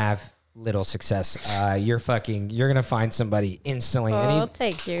going to have little success. You're going to find somebody instantly. Oh,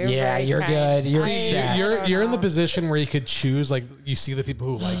 thank you. Yeah, Very you're kind. good. You're I set. don't You're in the know. position where you could choose, like, you see the people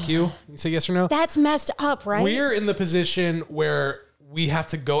who like you. You say yes or no. That's messed up, right? We're in the position where we have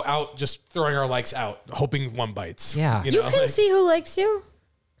to go out just throwing our likes out, hoping one bites. Yeah. You can see who likes you.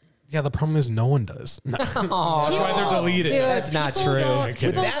 Yeah, the problem is no one does. That's why they're deleted. Dude, That's not people true. don't- With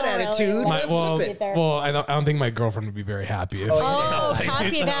people that don't attitude, really my- want flip to it. be there. I don't think my girlfriend would be very happy. If Oh, she copy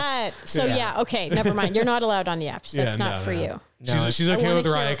so- that. So Yeah. okay, never mind. You're not allowed on the apps. That's Yeah, not no, for no. you. No. She's I okay wanna with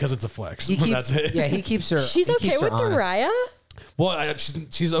hear- Raya because it's a flex. He keeps, That's it. Yeah, he keeps her. She's he okay keeps her with the honest. Raya. Well,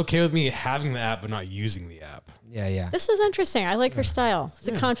 she's okay with me having the app but not using the app. Yeah. This is interesting. I like her style. It's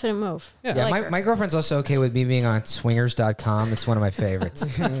a confident move. Yeah. I Yeah, like her. my girlfriend's also okay with me being on swingers.com. It's one of my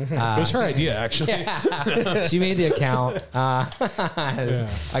favorites. It was her idea, actually. She made the account.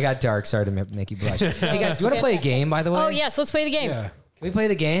 I got dark. Sorry to make you blush. Hey, guys, do you want to play a game, by the way? Oh yes, let's play the game. Yeah. Can we play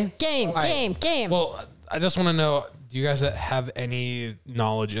the game? Game. Well, I just want to know: do you guys have any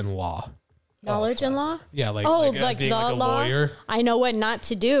knowledge in law? Knowledge in law? Yeah, like Like as being the like a law? lawyer. I know what not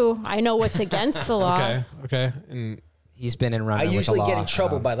to do. I know what's against the law. Okay, and He's been in I running with the usually law. get in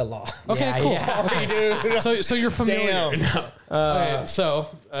trouble by the law. okay, Yeah, cool. yeah. Okay. So you're familiar. Damn. now. Okay, so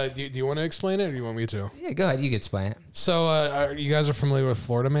do you want to explain it, or do you want me to? Yeah, go ahead. You can explain it. So you guys are familiar with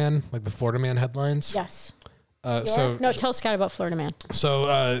Florida Man, like the Florida Man headlines? Yes. So No, tell Scott about Florida Man. So,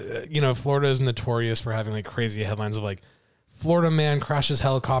 Florida is notorious for having like crazy headlines of like Florida man crashes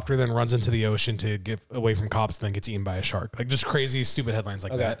helicopter, then runs into the ocean to get away from cops, then gets eaten by a shark. Like just crazy, stupid headlines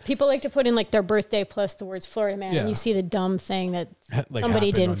like that. People like to put in like their birthday plus the words Florida Man, Yeah. and you see the dumb thing that Like somebody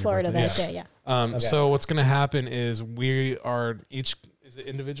happened did in on your Florida birthday. that day. Yeah. So what's going to happen is we are each, is it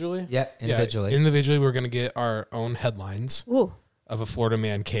individually? Yeah, individually. Yeah, individually, we're going to get our own headlines Ooh. of a Florida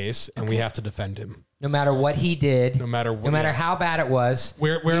man case, and we have to defend him. No matter what he did, No matter what- no matter how bad it was,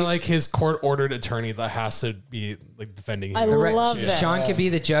 We're like his court-ordered attorney that has to be like defending him. I love this. Sean could be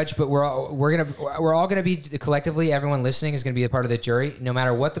the judge, but we're all gonna be collectively. Everyone listening is gonna be a part of the jury. No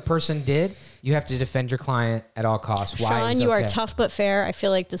matter what the person did, you have to defend your client at all costs. Why Sean, it's you are okay. tough but fair. I feel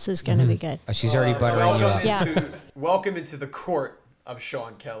like this is going to be good. Oh, she's already buttering you up. Yeah. Welcome into the court of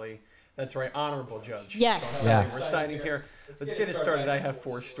Sean Kelly. That's right, honorable judge. Yes. Sean Kelly. Yeah. We're signing here. Let's get it started. I have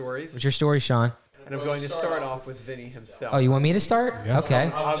 4 stories, What's your story, Sean? and I'm going to start off with Vinny himself. Oh, you want me to start?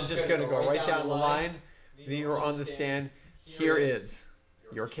 Okay. I'm just going to go right down the line. Vinny, you're on the stand. Here is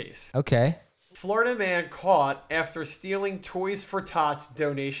your case. Okay. Florida man caught after stealing Toys for Tots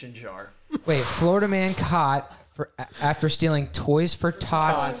donation jar. Wait, Florida man caught after stealing Toys for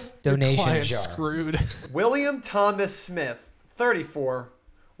Tots Tots. donation Client's jar. screwed. William Thomas Smith, 34,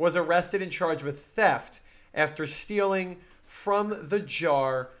 was arrested and charged with theft after stealing from the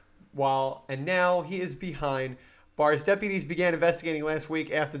jar and now he is behind bars. Deputies began investigating last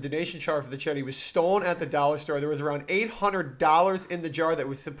week after the donation jar for the charity was stolen at the dollar store. There was around $800 in the jar that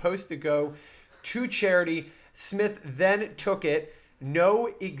was supposed to go to charity. Smith then took it.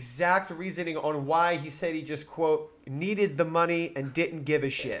 No exact reasoning on why. He said he just, quote, needed the money and didn't give a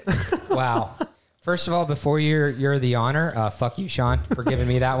shit. Wow. First of all, before you're the honor, fuck you, Sean, for giving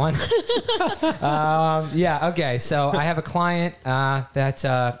me that one. Okay. So I have a client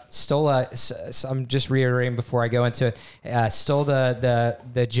that stole I'm just reiterating before I go into it. Stole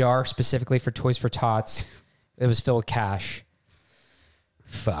the jar specifically for Toys for Tots. It was filled with cash.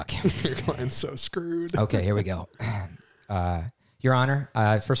 Fuck. Your client's so screwed. Okay, here we go. Your Honor,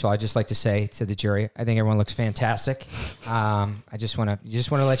 first of all, I'd just like to say to the jury, I think everyone looks fantastic. I just want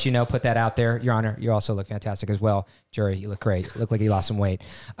to let you know, put that out there. Your Honor, you also look fantastic as well. Jury, you look great. You look like you lost some weight.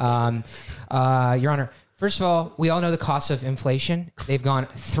 Your Honor, first of all, we all know the costs of inflation. They've gone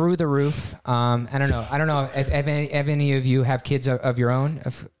through the roof. I don't know if any of you have kids of your own.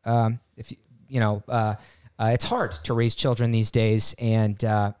 It's hard to raise children these days, and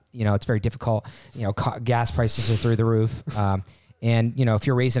it's very difficult. Gas prices are through the roof. And, if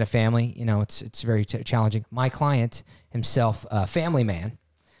you're raising a family, it's very challenging. My client himself, a family man,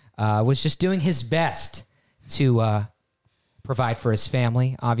 was just doing his best to provide for his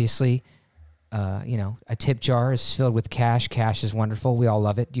family. Obviously, a tip jar is filled with cash. Cash is wonderful. We all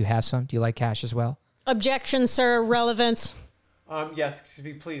love it. Do you have some? Do you like cash as well? Objection, sir. Relevance. Yes, excuse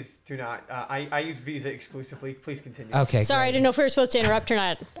me, please do not. I use Visa exclusively. Please continue. Okay. Sorry, I great. didn't know if we were supposed to interrupt or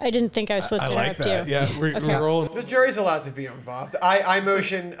not. I didn't think I was supposed to I like interrupt that. you. Yeah, we're rolling. The jury's allowed to be involved. I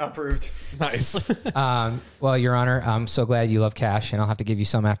motion approved. Nice. Well, Your Honor, I'm so glad you love cash, and I'll have to give you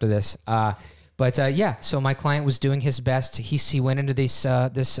some after this. So my client was doing his best. He went into this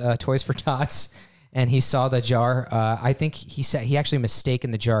Toys for Tots, and he saw the jar. I think he said he actually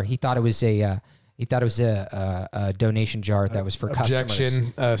mistaken the jar. He thought it was a donation jar that was for customers.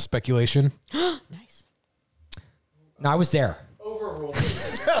 Objection, speculation. Nice. No, I was there. Overruled.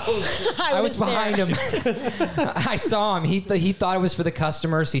 I was behind him. I saw him. He thought it was for the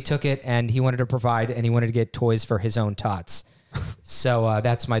customers. He took it and he wanted to provide, and he wanted to get toys for his own tots. So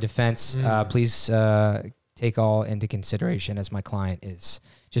that's my defense. Please take all into consideration as my client is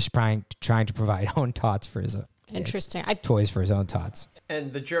just trying to provide own tots for his own. Interesting. Toys for his own tots.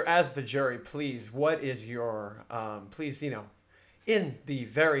 And as the jury, please, what is your, please, in the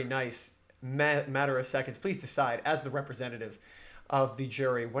very nice matter of seconds, please decide as the representative of the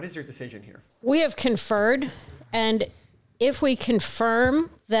jury, what is your decision here? We have conferred, and if we confirm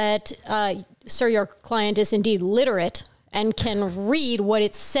that, sir, your client is indeed literate and can read what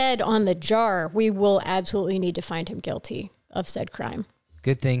it said on the jar, we will absolutely need to find him guilty of said crime.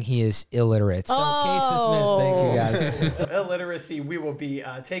 Good thing he is illiterate. So case dismissed. Thank you, guys. Illiteracy, we will be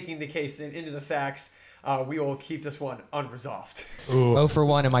taking the case into the facts. We will keep this one unresolved. 0 for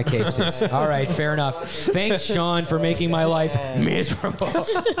 1 in my cases. All right, fair enough. Thanks, Sean, for making my life miserable.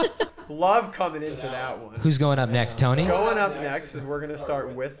 Love coming into that one. Who's going up next, Tony? Going up next is we're going to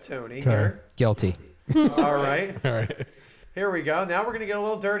start with Tony here. Guilty. All right. All right. Here we go. Now we're going to get a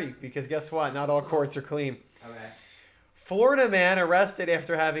little dirty because guess what? Not all courts are clean. Okay. Florida man arrested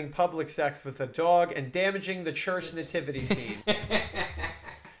after having public sex with a dog and damaging the church nativity scene.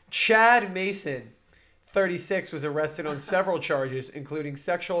 Chad Mason, 36, was arrested on several charges, including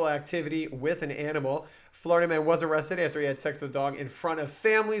sexual activity with an animal. Florida man was arrested after he had sex with a dog in front of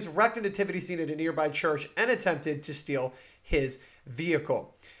families, wrecked a nativity scene at a nearby church, and attempted to steal his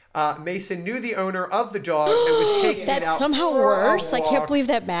vehicle. Mason knew the owner of the dog and was taking it out. That's somehow for worse. a I walk. can't believe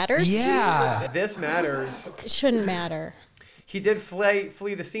that matters. Yeah. This matters. It shouldn't matter. He did flee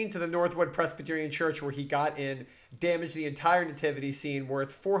the scene to the Northwood Presbyterian Church, where he got in, damaged the entire nativity scene,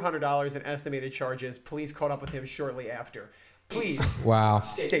 worth $400 in estimated charges. Police caught up with him shortly after. Please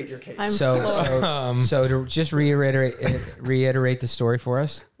state your case. So to just reiterate the story for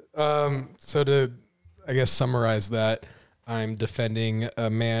us. So to, I guess, summarize that, I'm defending a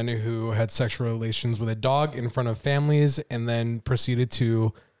man who had sexual relations with a dog in front of families and then proceeded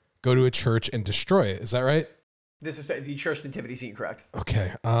to go to a church and destroy it. Is that right? This is the church nativity scene, correct?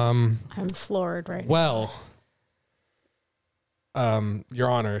 Okay. I'm floored right now. Well, Your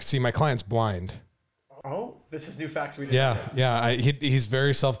Honor, see, my client's blind. Oh, this is new facts we didn't know. Yeah. He's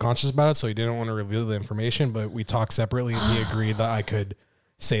very self-conscious about it, so he didn't want to reveal the information, but we talked separately and he agreed that I could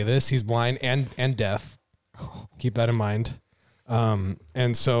say this. He's blind and deaf. Keep that in mind.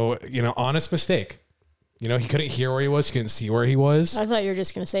 And so, honest mistake. He couldn't hear where he was. He couldn't see where he was. I thought you were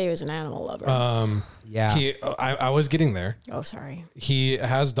just going to say he was an animal lover. Yeah. I was getting there. Oh, sorry. He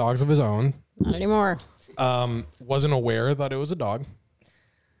has dogs of his own. Not anymore. Wasn't aware that it was a dog.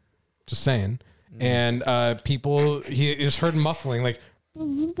 Just saying. And people, he just heard muffling, like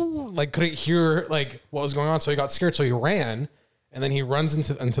couldn't hear what was going on. So he got scared. So he ran, and then he runs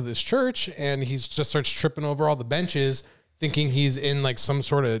into this church, and he just starts tripping over all the benches, thinking he's in some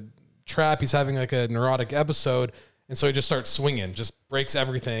sort of trap. He's having a neurotic episode. And so he just starts swinging, just breaks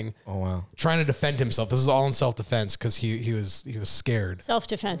everything. Oh, wow. Trying to defend himself. This is all in self-defense because he was scared.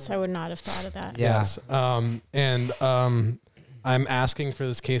 Self-defense. I would not have thought of that. Yeah. Yes. I'm asking for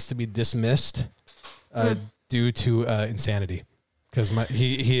this case to be dismissed due to insanity because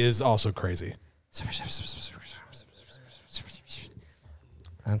he is also crazy.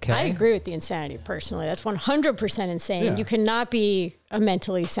 Okay. I agree with the insanity personally. That's 100% insane. Yeah. You cannot be a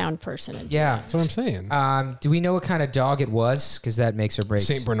mentally sound person. Yeah. That's what I'm saying. Do we know what kind of dog it was? Because that makes or breaks.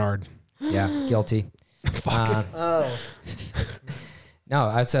 Saint Bernard. Yeah, guilty. No,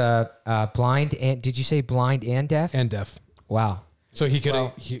 that's a blind and did you say blind and deaf? And deaf. Wow. So he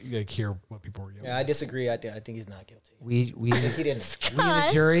couldn't hear what people were yelling. Yeah, I disagree. I think he's not guilty. We He didn't. the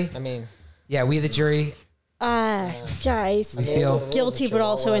jury. I mean, We the jury. Guys, We feel guilty but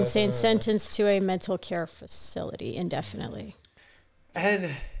also insane. Sentenced to a mental care facility indefinitely.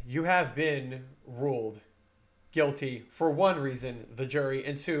 And you have been ruled guilty for one reason, the jury,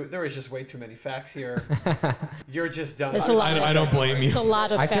 and two, there is just way too many facts here. You're just done. It's a lot. I don't blame you. It's a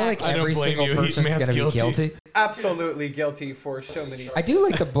lot of I feel like facts. I don't every blame single you. person's Man's going to be guilty. guilty. Absolutely guilty for so many. I do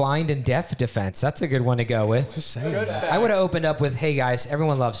like the blind and deaf defense. That's a good one to go with. Just saying. Good fact. I would have opened up with, "Hey guys,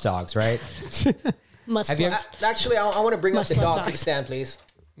 everyone loves dogs, right?" Must Have you love. ever- actually, I want to bring up Must the love dog. Take a dogs. stand, please.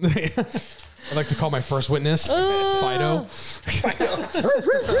 I'd like to call my first witness, Fido.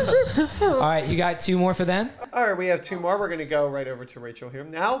 All right, you got two more for them, All right, we have two more. We're going to go right over to Rachel here.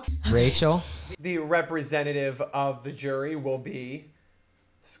 Now, Rachel. the representative of the jury will be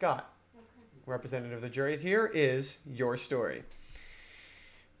Scott. representative of the jury, here is your story.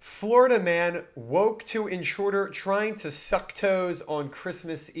 Florida man woke to intruder trying to suck toes on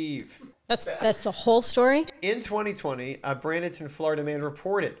Christmas Eve. That's the whole story? In 2020, a Bradenton, Florida man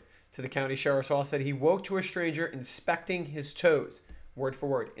reported to the county sheriff's office that he woke to a stranger inspecting his toes. Word for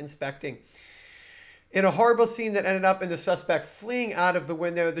word, inspecting. In a horrible scene that ended up in the suspect fleeing out of the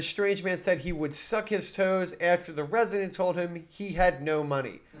window, the strange man said he would suck his toes after the resident told him he had no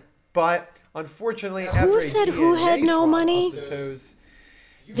money. But unfortunately, after Who said who had no money? The toes,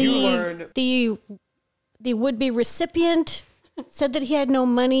 the would-be recipient said that he had no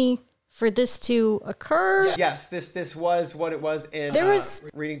money for this to occur. Yes, this was what it was in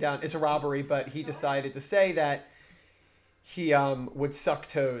reading down. It's a robbery, but he decided to say that he would suck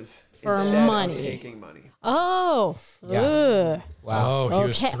toes for instead money. of taking money. Oh, Yeah. Wow. He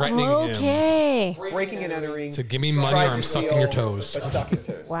was threatening him. Okay. Breaking and entering. So give me money or I'm sucking your toes. But sucking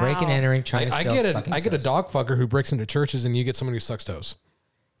toes. Wow. Breaking and entering, trying to steal, sucking I get a toes. dog fucker who breaks into churches, and you get someone who sucks toes.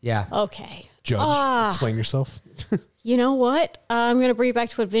 Yeah. Okay. Judge, explain yourself. You know what? I'm going to bring it back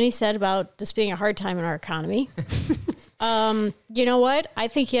to what Vinny said about this being a hard time in our economy. You know what? I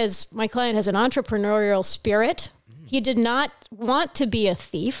think my client has an entrepreneurial spirit. He did not want to be a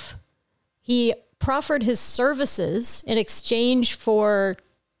thief. He proffered his services in exchange for,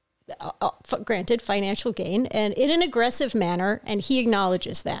 granted, financial gain, and in an aggressive manner, and he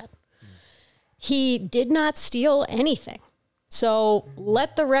acknowledges that. He did not steal anything. So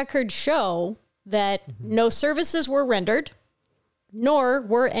let the record show that no services were rendered, nor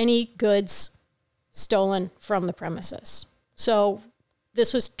were any goods stolen from the premises. So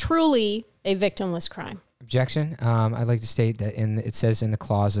this was truly a victimless crime. Objection. I'd like to state that it says in the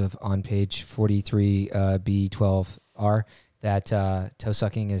clause on page 43 B12R that toe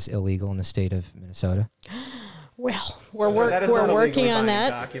sucking is illegal in the state of Minnesota. Well, So that is we're not a working legally on binding that.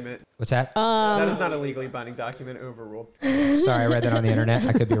 Document. What's that? That is not a legally binding document. Overruled. Sorry, I read that on the internet.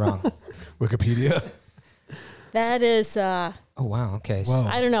 I could be wrong. Wikipedia. That is, Oh, wow. Okay. Whoa.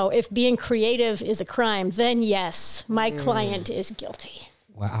 I don't know, if being creative is a crime, then yes, my client is guilty.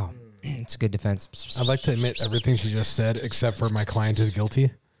 Wow. It's a good defense. I'd like to admit everything she just said, except for my client is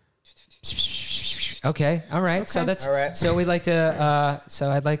guilty. Okay. All right. So that's All right. So we'd like to. So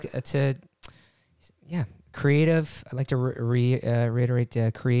I'd like to. Yeah, creative. I'd like to reiterate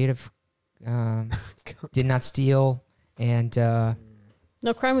creative. Did not steal and.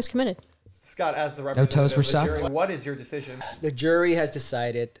 No crime was committed. Scott, as the toes representative were of the sucked? jury, what is your decision? The jury has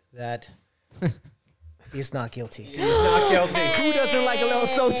decided that he's not guilty. He's not guilty. Who doesn't like a little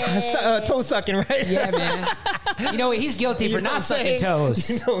toe sucking, right? Yeah, man. You know what? He's guilty for not sucking toes.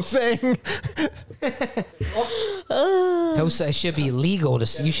 You know what I'm saying? Toes should be legal.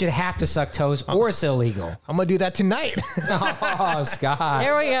 You should have to suck toes, or it's illegal. I'm gonna do that tonight. Oh, Scott.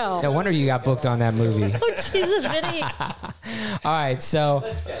 There we go. No wonder you got booked on that movie. Oh, Jesus, Vinny. All right, so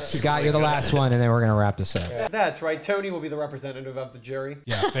Scott, you're the last one, and then we're gonna wrap this up. That's right. Tony will be the representative of the jury.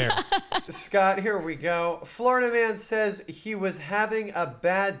 Yeah, fair. Scott, here we go. Florida man says he was having a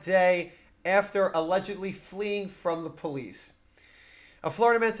bad day after allegedly fleeing from the police. A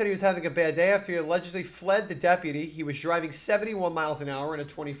Florida man said he was having a bad day after he allegedly fled the deputy. He was driving 71 miles an hour in a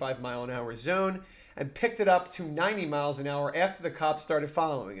 25 mile an hour zone and picked it up to 90 miles an hour after the cops started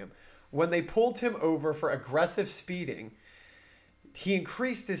following him. When they pulled him over for aggressive speeding, he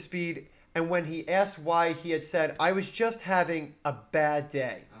increased his speed, and when he asked why, he had said, "I was just having a bad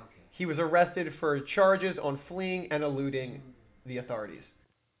day." Okay. He was arrested for charges on fleeing and eluding the authorities.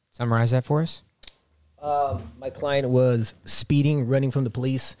 Summarize that for us. My client was speeding, running from the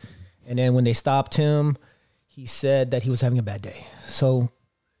police, and then when they stopped him, he said that he was having a bad day. So,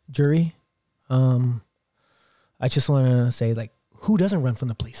 jury, I just want to say, like, who doesn't run from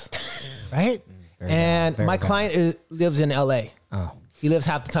the police, right? And my client lives in L.A. Oh, He lives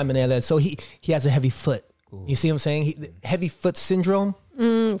half the time in L.A., so he has a heavy foot. Ooh. You see what I'm saying? Heavy foot syndrome.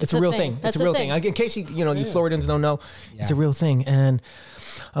 It's a real thing. It's a real thing. In case you Floridans don't know, it's a real thing. And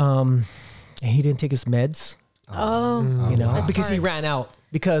he didn't take his meds. Oh, Because he ran out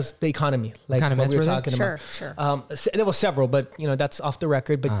because the economy, like kind of what meds we were were they? talking about. Sure. There was several, but that's off the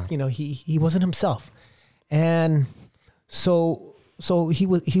record. But he wasn't himself, and so he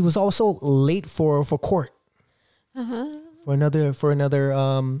was also late for court. For another Another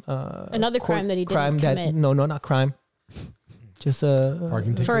crime that he didn't commit. No, not crime. Just a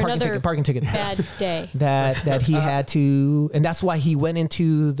Parking ticket. For another parking ticket. bad day. that he had to, and that's why he went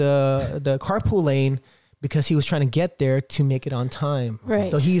into the carpool lane, because he was trying to get there to make it on time.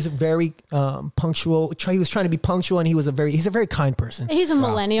 Right. So he's very punctual. He was trying to be punctual, and he's a very kind person. He's a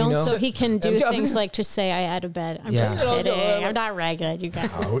millennial, You know? so he can do Yeah. things like just say, I had a bed. I'm Yeah. just kidding. I'm not regular. You guys.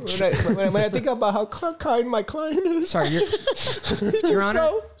 When I think about how kind my client is, Sorry, Your Honor.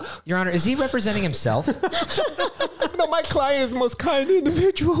 Your Honor, is he representing himself? no, my client is the most kind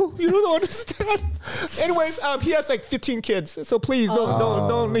individual. You don't understand. Anyways, he has like 15 kids, so please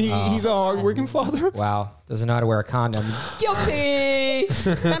don't. He's a hardworking father. Wow, doesn't know how to wear a condom. Guilty. Anyways,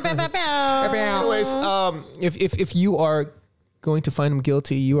 if you are going to find him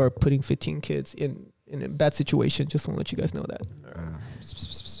guilty, you are putting 15 kids in a bad situation. Just want to let you guys know that.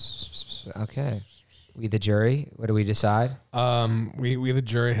 Okay. We the jury. What do we decide? We the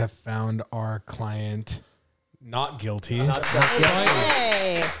jury have found our client not guilty,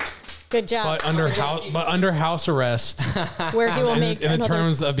 Hey, good job. but under house arrest. Where he will make in the another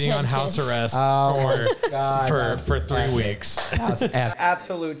terms of being 10 on house kids. arrest for 3 weeks.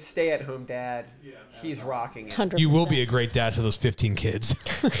 Absolute stay-at-home dad. He's rocking it. 100%. You will be a great dad to those 15 kids.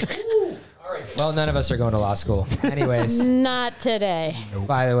 Well, none of us are going to law school. Anyways, Not today.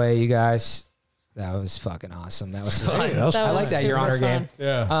 by the way, you guys, that was fucking awesome. That was fun. That was That I was like that, Your super Honor fun. game.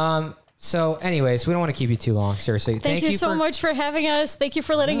 Yeah. So, anyways, we don't want to keep you too long. Seriously, Thank you so much for having us. Thank you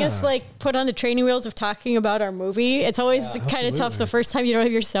for letting us like put on the training wheels of talking about our movie. It's always kind of tough the first time you don't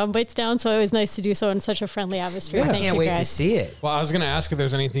have your sound bites down, so it was nice to do so in such a friendly atmosphere. I Thank can't you wait guys. to see it. Well, I was going to ask if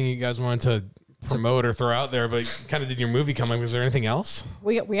there's anything you guys wanted to promote or throw out there, but kind of did your movie come up? Was there anything else?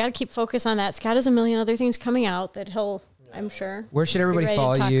 We got to keep focus on that. Scott has a million other things coming out that he'll, I'm sure. Where should be everybody ready to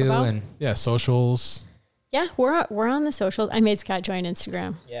follow talk you? about. And Yeah, socials. Yeah, we're on the socials. I made Scott join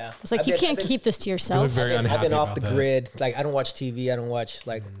Instagram. Yeah. I was like, you can't keep this to You look yourself. very I've unhappy been off about the that. grid. Like I don't watch TV. I don't watch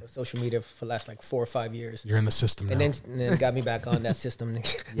like social media for the last like 4 or 5 years. You're in the system now. And then got me back on that system.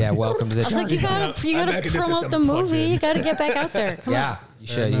 yeah, welcome to the I was like, you gotta back in the promote system, the plugged movie. in. You gotta get back out there. Come Yeah, you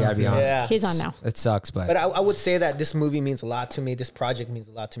should. You got to be on. Yeah. on. He's on now. It sucks, but But I would say that this movie means a lot to me. This project means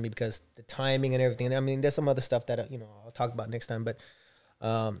a lot to me because the timing and everything. I mean, there's some other stuff that I'll talk about next time. But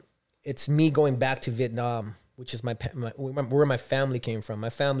it's me going back to Vietnam, which is where my family came from.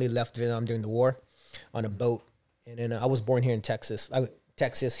 My family left Vietnam during the war on a boat, and then I was born here in Texas,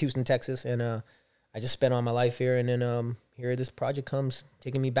 Houston, Texas, and I just spent all my life here. And then here this project comes,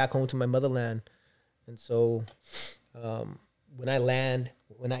 taking me back home to my motherland. And so when I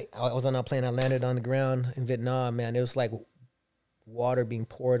was on a plane, I landed on the ground in Vietnam, man. It was like water being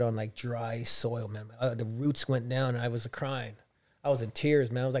poured on like dry soil, man. The roots went down, and I was crying. I was in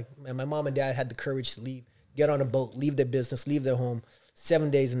tears, man. I was like, man, my mom and dad had the courage to leave, get on a boat, leave their business, leave their home, 7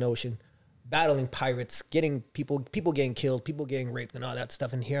 days in the ocean, battling pirates, getting people getting killed, people getting raped and all that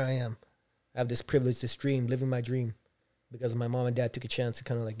stuff. And here I am. I have this privilege, this dream, living my dream because my mom and dad took a chance to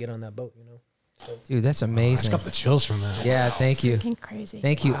kind of like get on that boat, dude, that's I amazing. just got the chills from that. Yeah, thank you. Fucking crazy.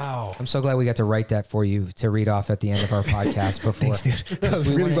 Thank you. Wow. I'm so glad we got to write that for you to read off at the end of our podcast before. Thanks, dude. That was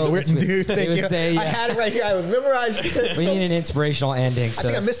We really wanted- well written, dude. it Thank was you. a, I had it right here. I memorized it. We need an inspirational ending. So.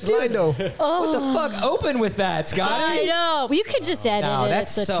 I think I missed the line though. What the fuck? Open with that, Scott. I know. You could just edit No, it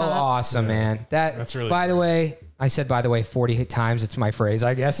that's at the so top. awesome, man. That's really By the cool. way, I said by the way 40 times. It's my phrase,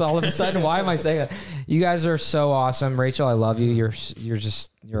 I guess. All of a sudden, why am I saying that? You guys are so awesome, Rachel. I love you. You're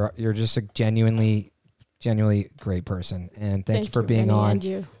just a genuinely great person, and thank you for being Vinny, on. and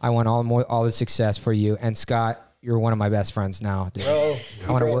you. I want all the success for you. And Scott, you're one of my best friends now, dude. Bro,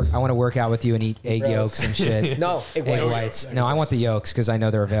 I want to work out with you and eat egg yolks and shit. No, egg Egg whites. whites. No, I want the yolks because I know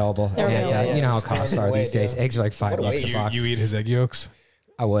they're available. They're And, available. you know how Just costs stand in are the these way, days. dude. Eggs are like $5 What a a waste. box. You eat his egg yolks?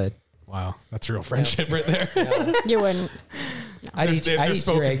 I would. Wow, that's real friendship right there. You wouldn't. I'd eat They're your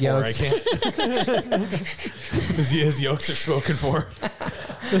spoken egg for. yolks. I can't. His yolks are spoken for.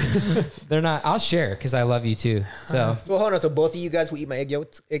 They're not. I'll share because I love you too. So So hold on. So both of you guys will eat my egg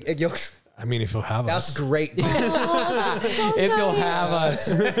yolks? Egg yolks? I mean, if you'll have That's us. great. if you'll have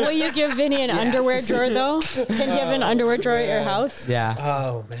us, Will you give Vinny an underwear drawer though? Can you have an underwear drawer at your house? yeah.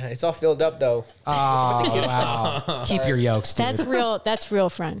 Oh man, it's all filled up though. Oh wow. Keep your yolks, dude. That's real. That's real,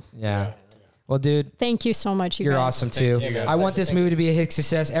 friend. Yeah. Well, dude, Thank you so much. you're guys. awesome too. you, guys. I want this movie to be a hit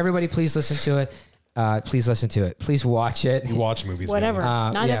success. Everybody, please listen to it. Please listen to it. Please watch it. You watch movies. Whatever.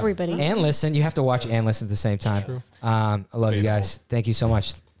 Vinny. Not everybody. And listen. You have to watch and listen at the same time. I love you guys. Thank you so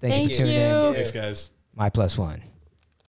much. Thank you for Thank tuning you. in. Thanks, guys. My plus one.